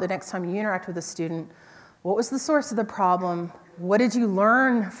about the next time you interact with a student, what was the source of the problem? What did you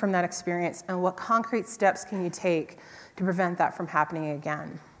learn from that experience? And what concrete steps can you take to prevent that from happening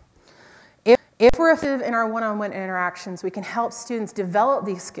again? If we're effective in our one-on-one interactions, we can help students develop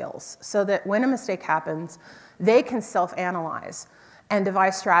these skills so that when a mistake happens, they can self-analyze and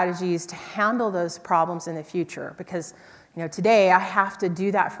devise strategies to handle those problems in the future. Because today I have to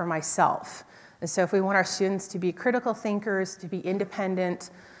do that for myself. And so if we want our students to be critical thinkers, to be independent,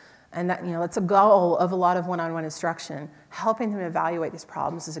 and that's a goal of a lot of one-on-one instruction, helping them evaluate these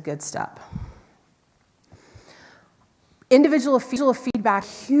problems is a good step. Individual feedback,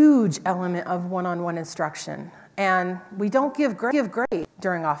 huge element of one-on-one instruction. And we don't give grade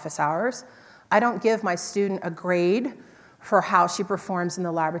during office hours. I don't give my student a grade for how she performs in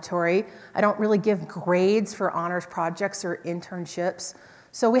the laboratory. I don't really give grades for honors projects or internships.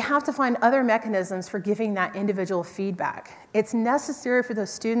 So we have to find other mechanisms for giving that individual feedback. It's necessary for those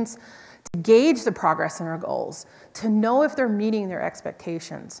students to gauge the progress in their goals, to know if they're meeting their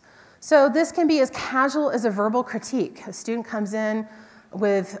expectations. So this can be as casual as a verbal critique. A student comes in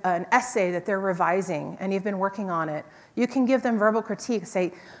with an essay that they're revising and you've been working on it. You can give them verbal critique,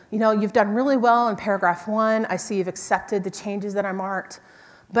 say, you've done really well in paragraph 1. I see you've accepted the changes that I marked,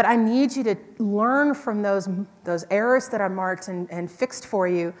 but I need you to learn from those errors that I marked and fixed for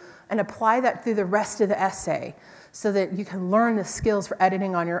you and apply that through the rest of the essay so that you can learn the skills for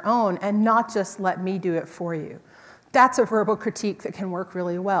editing on your own and not just let me do it for you. That's a verbal critique that can work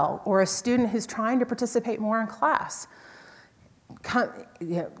really well. Or a student who's trying to participate more in class. Come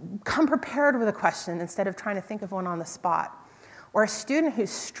prepared with a question instead of trying to think of one on the spot. Or a student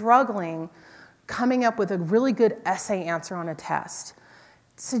who's struggling coming up with a really good essay answer on a test.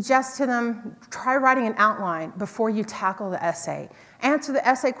 Suggest to them, try writing an outline before you tackle the essay. Answer the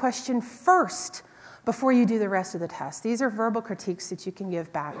essay question first before you do the rest of the test. These are verbal critiques that you can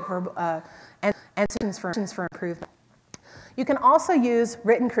give back, and suggestions for improvement. You can also use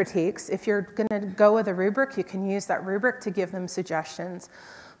written critiques. If you're going to go with a rubric, you can use that rubric to give them suggestions.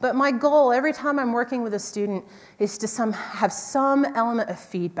 But my goal every time I'm working with a student is to have some element of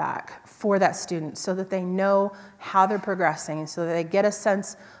feedback for that student so that they know how they're progressing, so that they get a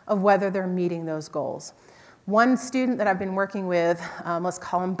sense of whether they're meeting those goals. One student that I've been working with, let's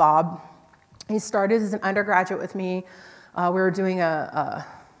call him Bob, he started as an undergraduate with me. We were doing I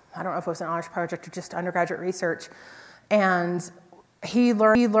don't know if it was an honors project or just undergraduate research. And he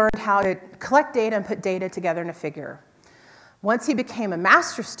learned how to collect data and put data together in a figure. Once he became a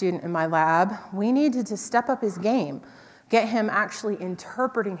master's student in my lab, we needed to step up his game, get him actually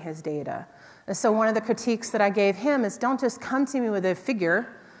interpreting his data. And so one of the critiques that I gave him is don't just come to me with a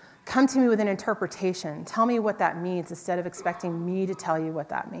figure, come to me with an interpretation. Tell me what that means instead of expecting me to tell you what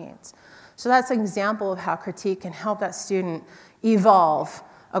that means. So that's an example of how critique can help that student evolve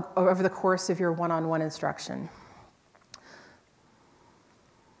over the course of your one-on-one instruction.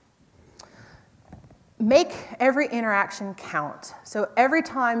 Make every interaction count. So every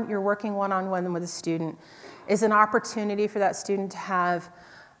time you're working one-on-one with a student is an opportunity for that student to have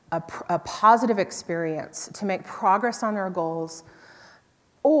a positive experience, to make progress on their goals,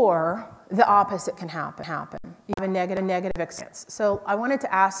 or the opposite can happen. You have a negative experience. So I wanted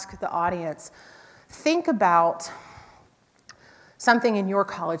to ask the audience, think about something in your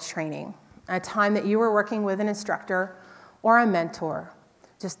college training, a time that you were working with an instructor or a mentor,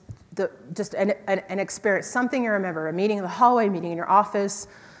 just an experience, something you remember, a meeting in the hallway, a meeting in your office,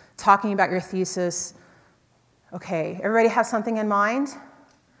 talking about your thesis. Okay, everybody have something in mind?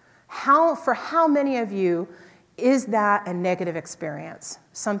 For how many of you is that a negative experience?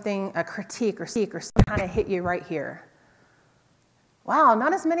 Something, a critique or something kind of hit you right here? Wow,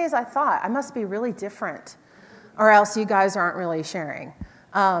 not as many as I thought. I must be really different, or else you guys aren't really sharing.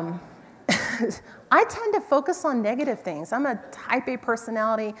 I tend to focus on negative things. I'm a type A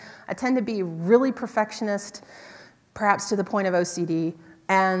personality. I tend to be really perfectionist, perhaps to the point of OCD.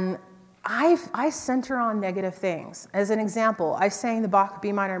 And I center on negative things. As an example, I sang the Bach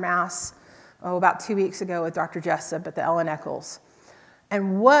B minor Mass about 2 weeks ago with Dr. Jessup at the Ellen Eccles.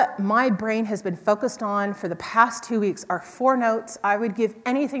 And what my brain has been focused on for the past 2 weeks are 4 notes I would give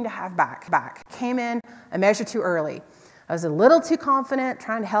anything to have back. Came in a measure too early. I was a little too confident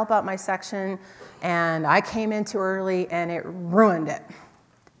trying to help out my section, and I came in too early and it ruined it.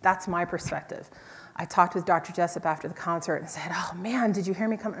 That's my perspective. I talked with Dr. Jessup after the concert and said, oh man, did you hear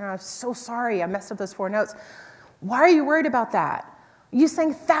me come? And I'm so sorry, I messed up those 4 notes. Why are you worried about that? You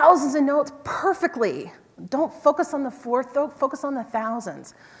sang thousands of notes perfectly. Don't focus on the 4, focus on the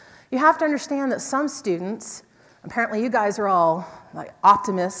thousands. You have to understand that some students, apparently you guys are all like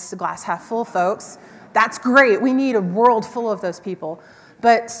optimists, glass half full folks. That's great. We need a world full of those people.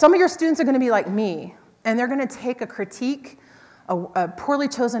 But some of your students are going to be like me, and they're going to take a critique, a poorly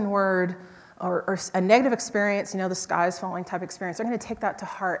chosen word, or a negative experience, the sky is falling type experience. They're going to take that to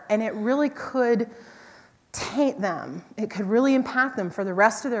heart, and it really could taint them. It could really impact them for the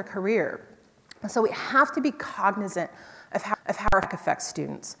rest of their career. So we have to be cognizant of how it affects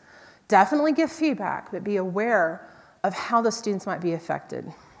students. Definitely give feedback, but be aware of how the students might be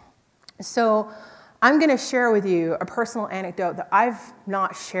affected. So I'm going to share with you a personal anecdote that I've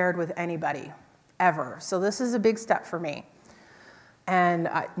not shared with anybody ever. So this is a big step for me. And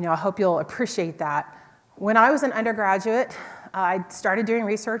I hope you'll appreciate that. When I was an undergraduate, I started doing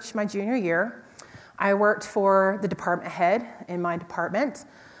research my junior year. I worked for the department head in my department.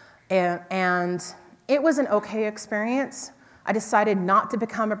 And it was an okay experience. I decided not to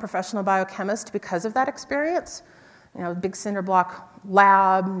become a professional biochemist because of that experience. Big cinder block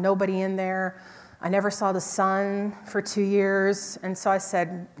lab, nobody in there. I never saw the sun for 2 years. And so I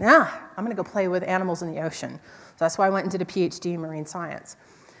said, I'm going to go play with animals in the ocean. So that's why I went and did a PhD in marine science.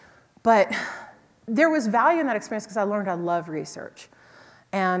 But there was value in that experience because I learned I love research.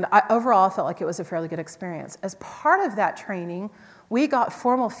 And overall, I felt like it was a fairly good experience. As part of that training, we got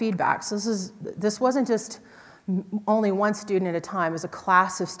formal feedback. So this wasn't just only one student at a time. It was a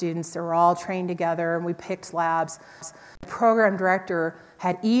class of students that were all trained together, and we picked labs. The program director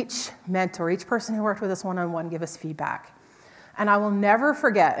had each mentor, each person who worked with us one-on-one, give us feedback. And I will never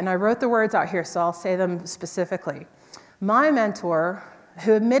forget, and I wrote the words out here, so I'll say them specifically. My mentor,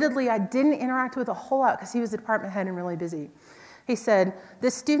 who admittedly I didn't interact with a whole lot because he was the department head and really busy, he said,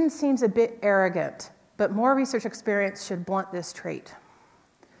 "This student seems a bit arrogant, but more research experience should blunt this trait."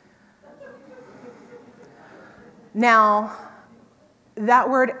 Now, that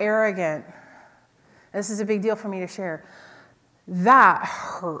word arrogant, this is a big deal for me to share, that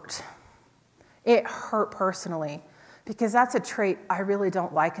hurt. It hurt personally, because that's a trait I really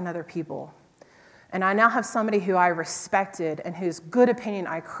don't like in other people. And I now have somebody who I respected and whose good opinion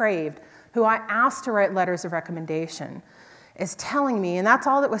I craved, who I asked to write letters of recommendation, is telling me, and that's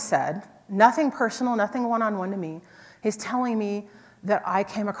all that was said, nothing personal, nothing one-on-one to me, he's telling me that I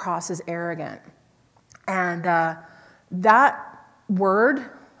came across as arrogant. And that word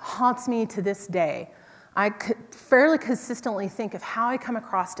haunts me to this day. I could fairly consistently think of how I come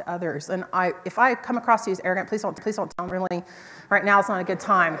across to others. And if I come across to you as arrogant, please don't tell me. Really, right now it's not a good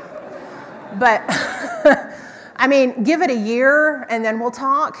time. But, I mean, give it a year and then we'll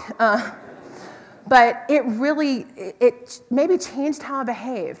talk. But it maybe changed how I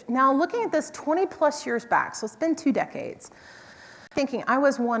behaved. Now, looking at this 20 plus years back, so it's been 2 decades, thinking I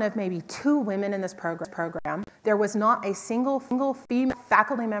was one of maybe 2 women in this program. There was not a single female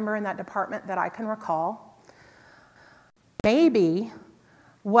faculty member in that department that I can recall. Maybe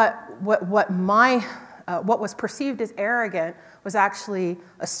what was perceived as arrogant was actually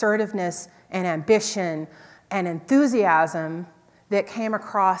assertiveness and ambition and enthusiasm that came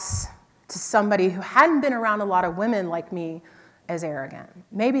across to somebody who hadn't been around a lot of women like me as arrogant.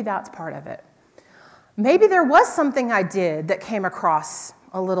 Maybe that's part of it. Maybe there was something I did that came across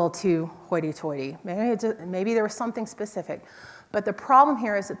a little too hoity-toity. Maybe there was something specific. But the problem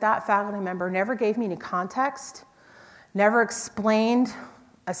here is that faculty member never gave me any context, never explained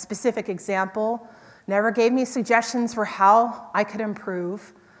a specific example, never gave me suggestions for how I could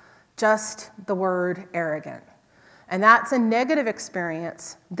improve, just the word arrogant. And that's a negative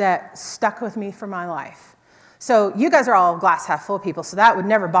experience that stuck with me for my life. So you guys are all glass half full people, so that would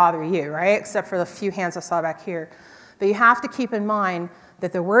never bother you, right? Except for the few hands I saw back here. But you have to keep in mind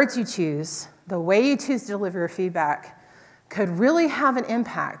that the words you choose, the way you choose to deliver your feedback, could really have an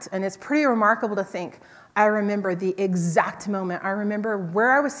impact. And it's pretty remarkable to think, I remember the exact moment. I remember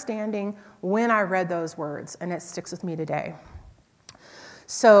where I was standing when I read those words, and it sticks with me today.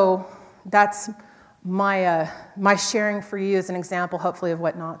 So that's my sharing for you as an example, hopefully, of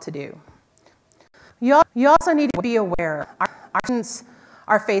what not to do. You also need to be aware. Our students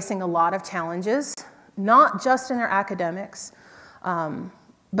are facing a lot of challenges, not just in their academics,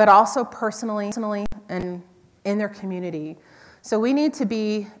 but also personally and in their community. So we need to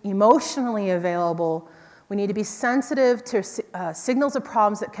be emotionally available. We need to be sensitive to signals of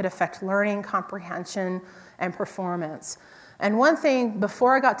problems that could affect learning, comprehension, and performance. And one thing,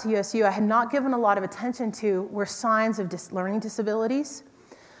 before I got to USU, I had not given a lot of attention to were signs of learning disabilities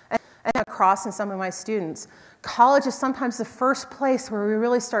and across in some of my students. College is sometimes the first place where we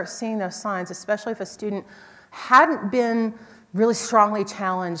really start seeing those signs, especially if a student hadn't been really strongly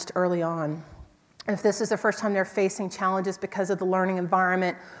challenged early on. If this is the first time they're facing challenges because of the learning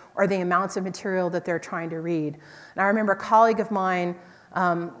environment or the amounts of material that they're trying to read. And I remember a colleague of mine,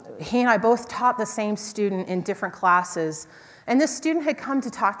 he and I both taught the same student in different classes. And this student had come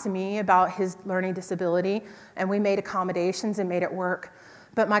to talk to me about his learning disability, and we made accommodations and made it work.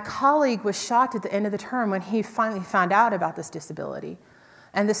 But my colleague was shocked at the end of the term when he finally found out about this disability.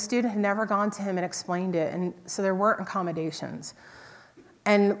 And the student had never gone to him and explained it, and so there weren't accommodations.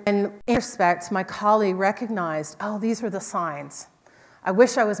 And in retrospect, my colleague recognized, oh, these were the signs. I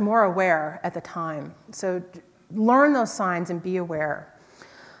wish I was more aware at the time. So learn those signs and be aware.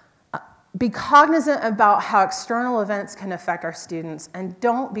 Be cognizant about how external events can affect our students, and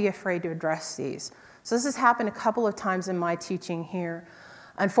don't be afraid to address these. So this has happened a couple of times in my teaching here.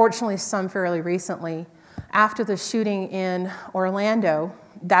 Unfortunately, some fairly recently. After the shooting in Orlando,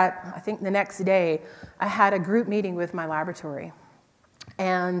 I think the next day, I had a group meeting with my laboratory.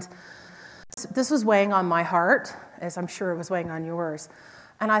 And this was weighing on my heart, as I'm sure it was weighing on yours.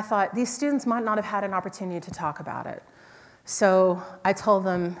 And I thought, these students might not have had an opportunity to talk about it. So I told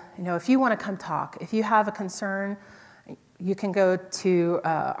them, if you want to come talk, if you have a concern, you can go to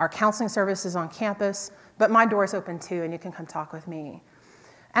our counseling services on campus, but my door's open too, and you can come talk with me.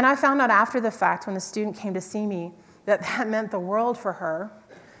 And I found out after the fact, when the student came to see me, that meant the world for her,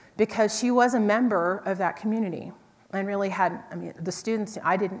 because she was a member of that community and really had, the students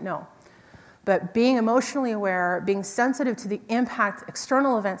I didn't know. But being emotionally aware, being sensitive to the impact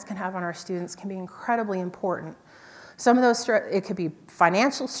external events can have on our students can be incredibly important. Some of those, it could be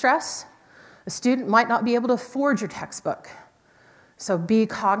financial stress. A student might not be able to afford your textbook. So be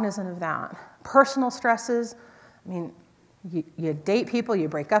cognizant of that. Personal stresses, you date people, you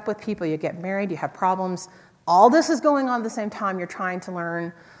break up with people, you get married, you have problems. All this is going on at the same time you're trying to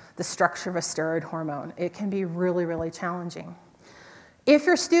learn the structure of a steroid hormone. It can be really, really challenging. If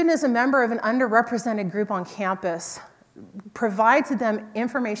your student is a member of an underrepresented group on campus, provide to them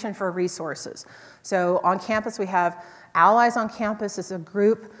information for resources. So on campus, we have Allies on Campus. It's a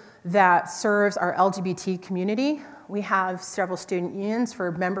group that serves our LGBT community. We have several student unions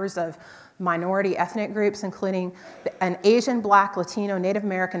for members of minority ethnic groups, including an Asian, Black, Latino, Native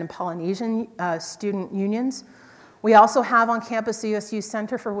American, and Polynesian student unions. We also have on campus the USU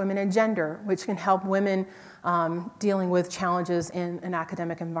Center for Women and Gender, which can help women dealing with challenges in an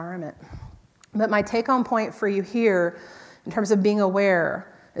academic environment. But my take-home point for you here, in terms of being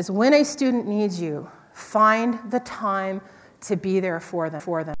aware, is when a student needs you, find the time to be there for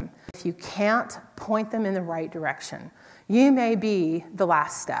them. If you can't, point them in the right direction. You may be the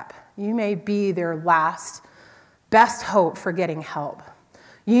last step. You may be their last best hope for getting help.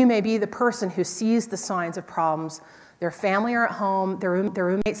 You may be the person who sees the signs of problems. Their family are at home, their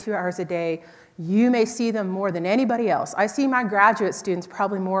roommates 2 hours a day. You may see them more than anybody else. I see my graduate students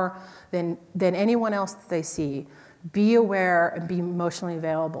probably more than anyone else that they see. Be aware and be emotionally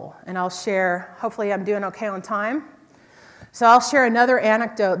available. And I'll share, hopefully I'm doing okay on time. So I'll share another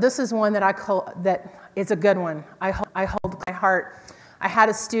anecdote. This is one that I call, that is a good one. I hold my heart. I had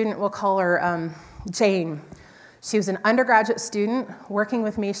a student, we'll call her Jane. She was an undergraduate student working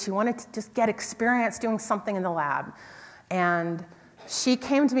with me. She wanted to just get experience doing something in the lab. And she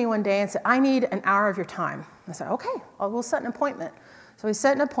came to me one day and said, I need an hour of your time. I said, okay, we'll set an appointment. So we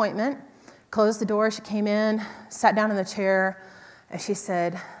set an appointment, closed the door. She came in, sat down in the chair, and she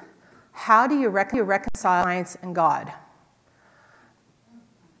said, how do you reconcile science and God?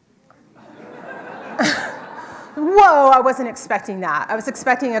 Whoa, I wasn't expecting that. I was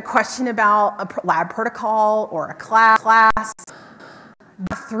expecting a question about a lab protocol or a class. That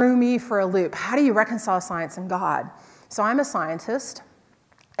threw me for a loop. How do you reconcile science and God? So I'm a scientist,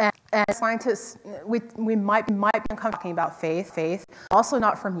 and scientists, we might be talking about faith. Also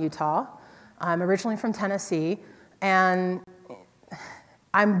not from Utah. I'm originally from Tennessee, and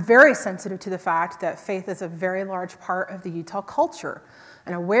I'm very sensitive to the fact that faith is a very large part of the Utah culture,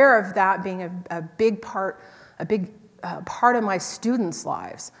 and aware of that being a big part of my students'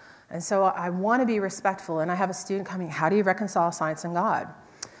 lives. And so I want to be respectful, and I have a student coming, how do you reconcile science and God?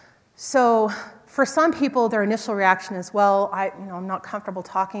 So for some people, their initial reaction is, well, I'm not comfortable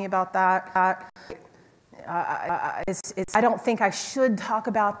talking about that. I don't think I should talk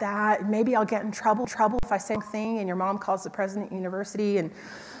about that. Maybe I'll get in trouble if I say something and your mom calls the president of the university and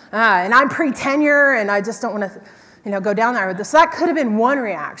I'm pre-tenure and I just don't want to go down there. So that could have been one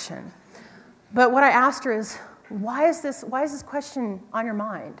reaction. But what I asked her is, why is this question on your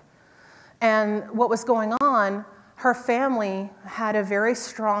mind? And what was going on, her family had a very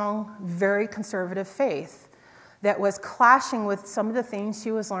strong, very conservative faith that was clashing with some of the things she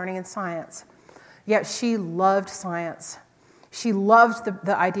was learning in science. Yet she loved science. She loved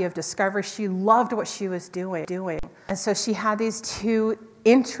the idea of discovery. She loved what she was doing. And so she had these two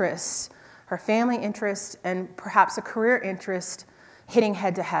interests, her family interest and perhaps a career interest, hitting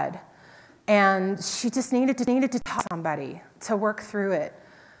head to head. And she just needed to talk to somebody to work through it.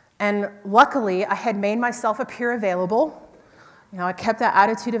 And luckily, I had made myself appear available. I kept that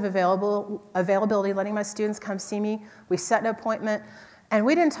attitude of availability, letting my students come see me. We set an appointment, and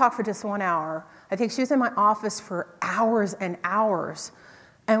we didn't talk for just 1 hour. I think she was in my office for hours and hours,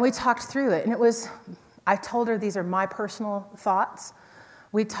 and we talked through it. And I told her these are my personal thoughts.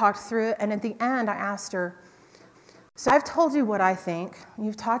 We talked through it, and at the end, I asked her, so I've told you what I think.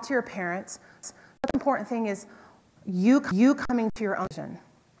 You've talked to your parents. The important thing is you coming to your own vision.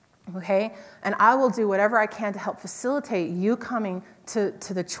 Okay? And I will do whatever I can to help facilitate you coming to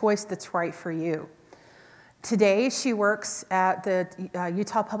the choice that's right for you. Today, she works at the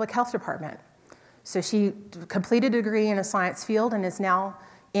Utah Public Health Department. So she completed a degree in a science field and is now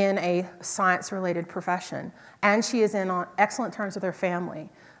in a science-related profession. And she is on excellent terms with her family.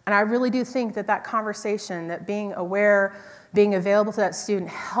 And I really do think that conversation, that being aware, being available to that student,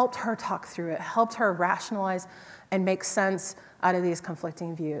 helped her talk through it, helped her rationalize and make sense out of these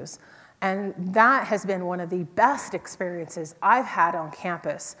conflicting views. And that has been one of the best experiences I've had on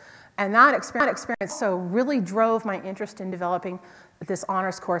campus. And that experience so really drove my interest in developing this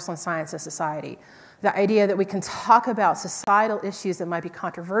honors course on science and society. The idea that we can talk about societal issues that might be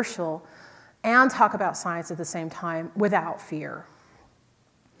controversial and talk about science at the same time without fear.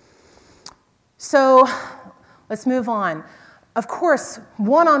 So let's move on. Of course,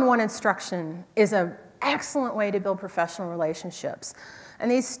 one-on-one instruction is an excellent way to build professional relationships. And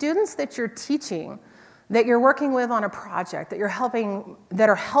these students that you're teaching, that you're working with on a project, that are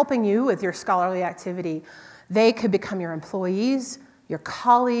helping you with your scholarly activity, they could become your employees, your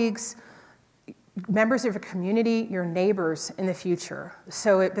colleagues, members of your community, your neighbors in the future.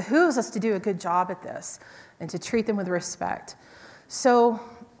 So it behooves us to do a good job at this and to treat them with respect. So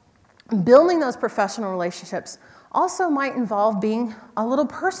building those professional relationships also might involve being a little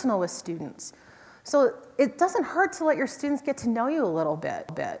personal with students. So it doesn't hurt to let your students get to know you a little bit.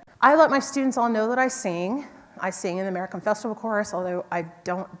 I let my students all know that I sing. I sing in the American Festival Chorus, although I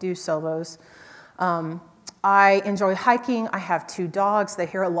don't do solos. I enjoy hiking. I have 2 dogs. They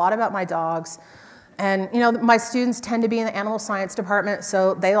hear a lot about my dogs. And my students tend to be in the animal science department,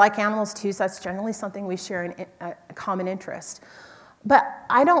 so they like animals too, so that's generally something we share in a common interest. But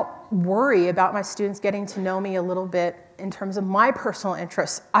I don't worry about my students getting to know me a little bit in terms of my personal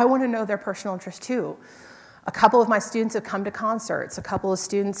interests. I want to know their personal interests too. A couple of my students have come to concerts. A couple of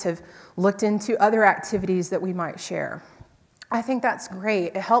students have looked into other activities that we might share. I think that's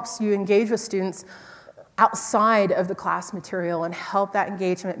great. It helps you engage with students outside of the class material and help that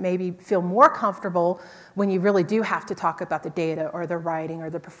engagement maybe feel more comfortable when you really do have to talk about the data or the writing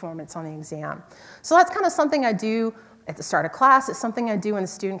or the performance on the exam. So that's kind of something I do at the start of class. It's something I do when a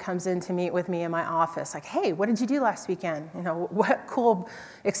student comes in to meet with me in my office. Like, hey, what did you do last weekend? What cool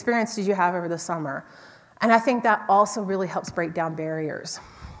experience did you have over the summer? And I think that also really helps break down barriers.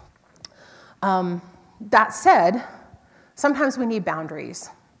 That said, sometimes we need boundaries.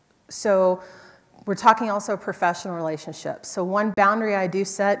 So we're talking also professional relationships. So one boundary I do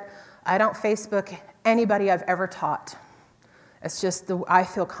set, I don't Facebook anybody I've ever taught. It's just I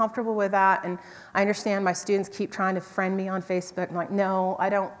feel comfortable with that, and I understand my students keep trying to friend me on Facebook. I'm like, no,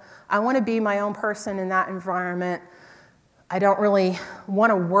 I don't. I want to be my own person in that environment. I don't really want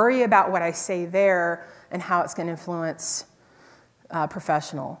to worry about what I say there and how it's going to influence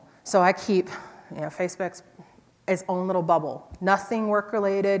professional. So I keep, Facebook's its own little bubble. Nothing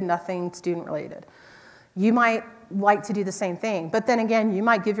work-related, nothing student-related. You might like to do the same thing, but then again, you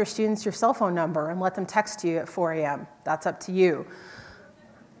might give your students your cell phone number and let them text you at 4 a.m. That's up to you.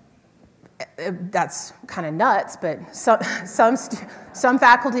 That's kind of nuts, but some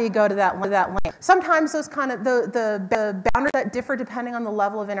faculty go to that length. Sometimes those kind of the boundaries that differ depending on the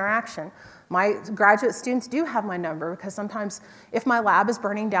level of interaction. My graduate students do have my number because sometimes if my lab is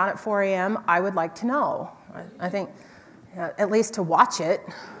burning down at 4 a.m., I would like to know. I think at least to watch it.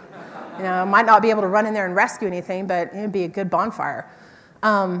 You know, might not be able to run in there and rescue anything, but it'd be a good bonfire.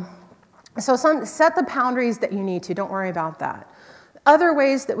 So set the boundaries that you need to. Don't worry about that. Other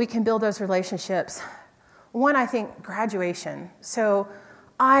ways that we can build those relationships. One, I think, graduation. So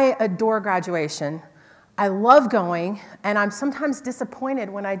I adore graduation. I love going, and I'm sometimes disappointed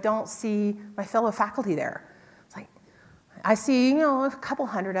when I don't see my fellow faculty there. It's like, I see, you know, a couple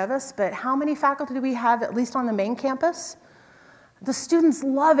hundred of us, but how many faculty do we have, at least on the main campus? The students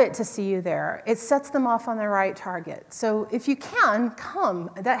love it to see you there. It sets them off on the right target. So if you can, come.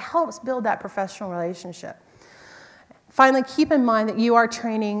 That helps build that professional relationship. Finally, keep in mind that you are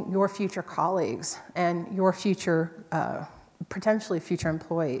training your future colleagues and your future, potentially future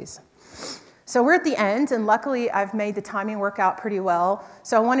employees. So we're at the end, and luckily I've made the timing work out pretty well.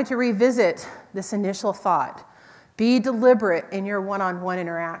 So I wanted to revisit this initial thought. Be deliberate in your one-on-one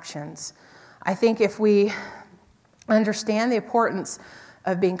interactions. I think if we understand the importance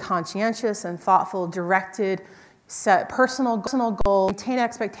of being conscientious and thoughtful, directed, set personal goals, maintain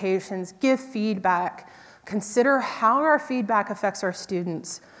expectations, give feedback, consider how our feedback affects our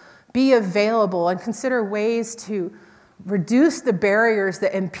students, be available, and consider ways to reduce the barriers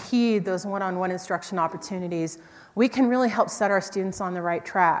that impede those one-on-one instruction opportunities, we can really help set our students on the right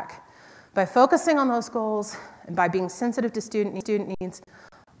track. By focusing on those goals and by being sensitive to student needs,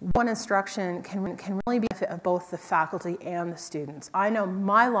 one instruction can really be a benefit of both the faculty and the students. I know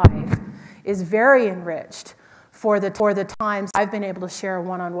my life is very enriched for the times I've been able to share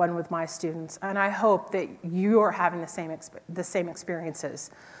one-on-one with my students, and I hope that you are having the same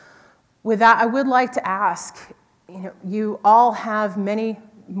experiences. With that, I would like to ask, you all have many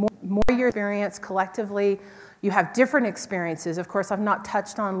more years experience collectively. You have different experiences. Of course, I've not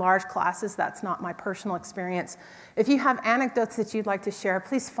touched on large classes. That's not my personal experience. If you have anecdotes that you'd like to share,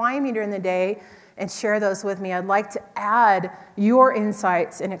 please find me during the day and share those with me. I'd like to add your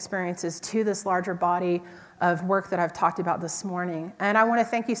insights and experiences to this larger body of work that I've talked about this morning. And I want to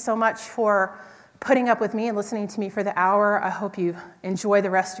thank you so much for putting up with me and listening to me for the hour. I hope you enjoy the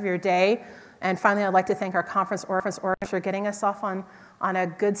rest of your day. And finally, I'd like to thank our conference organizers for getting us off on a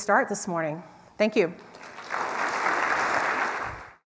good start this morning. Thank you.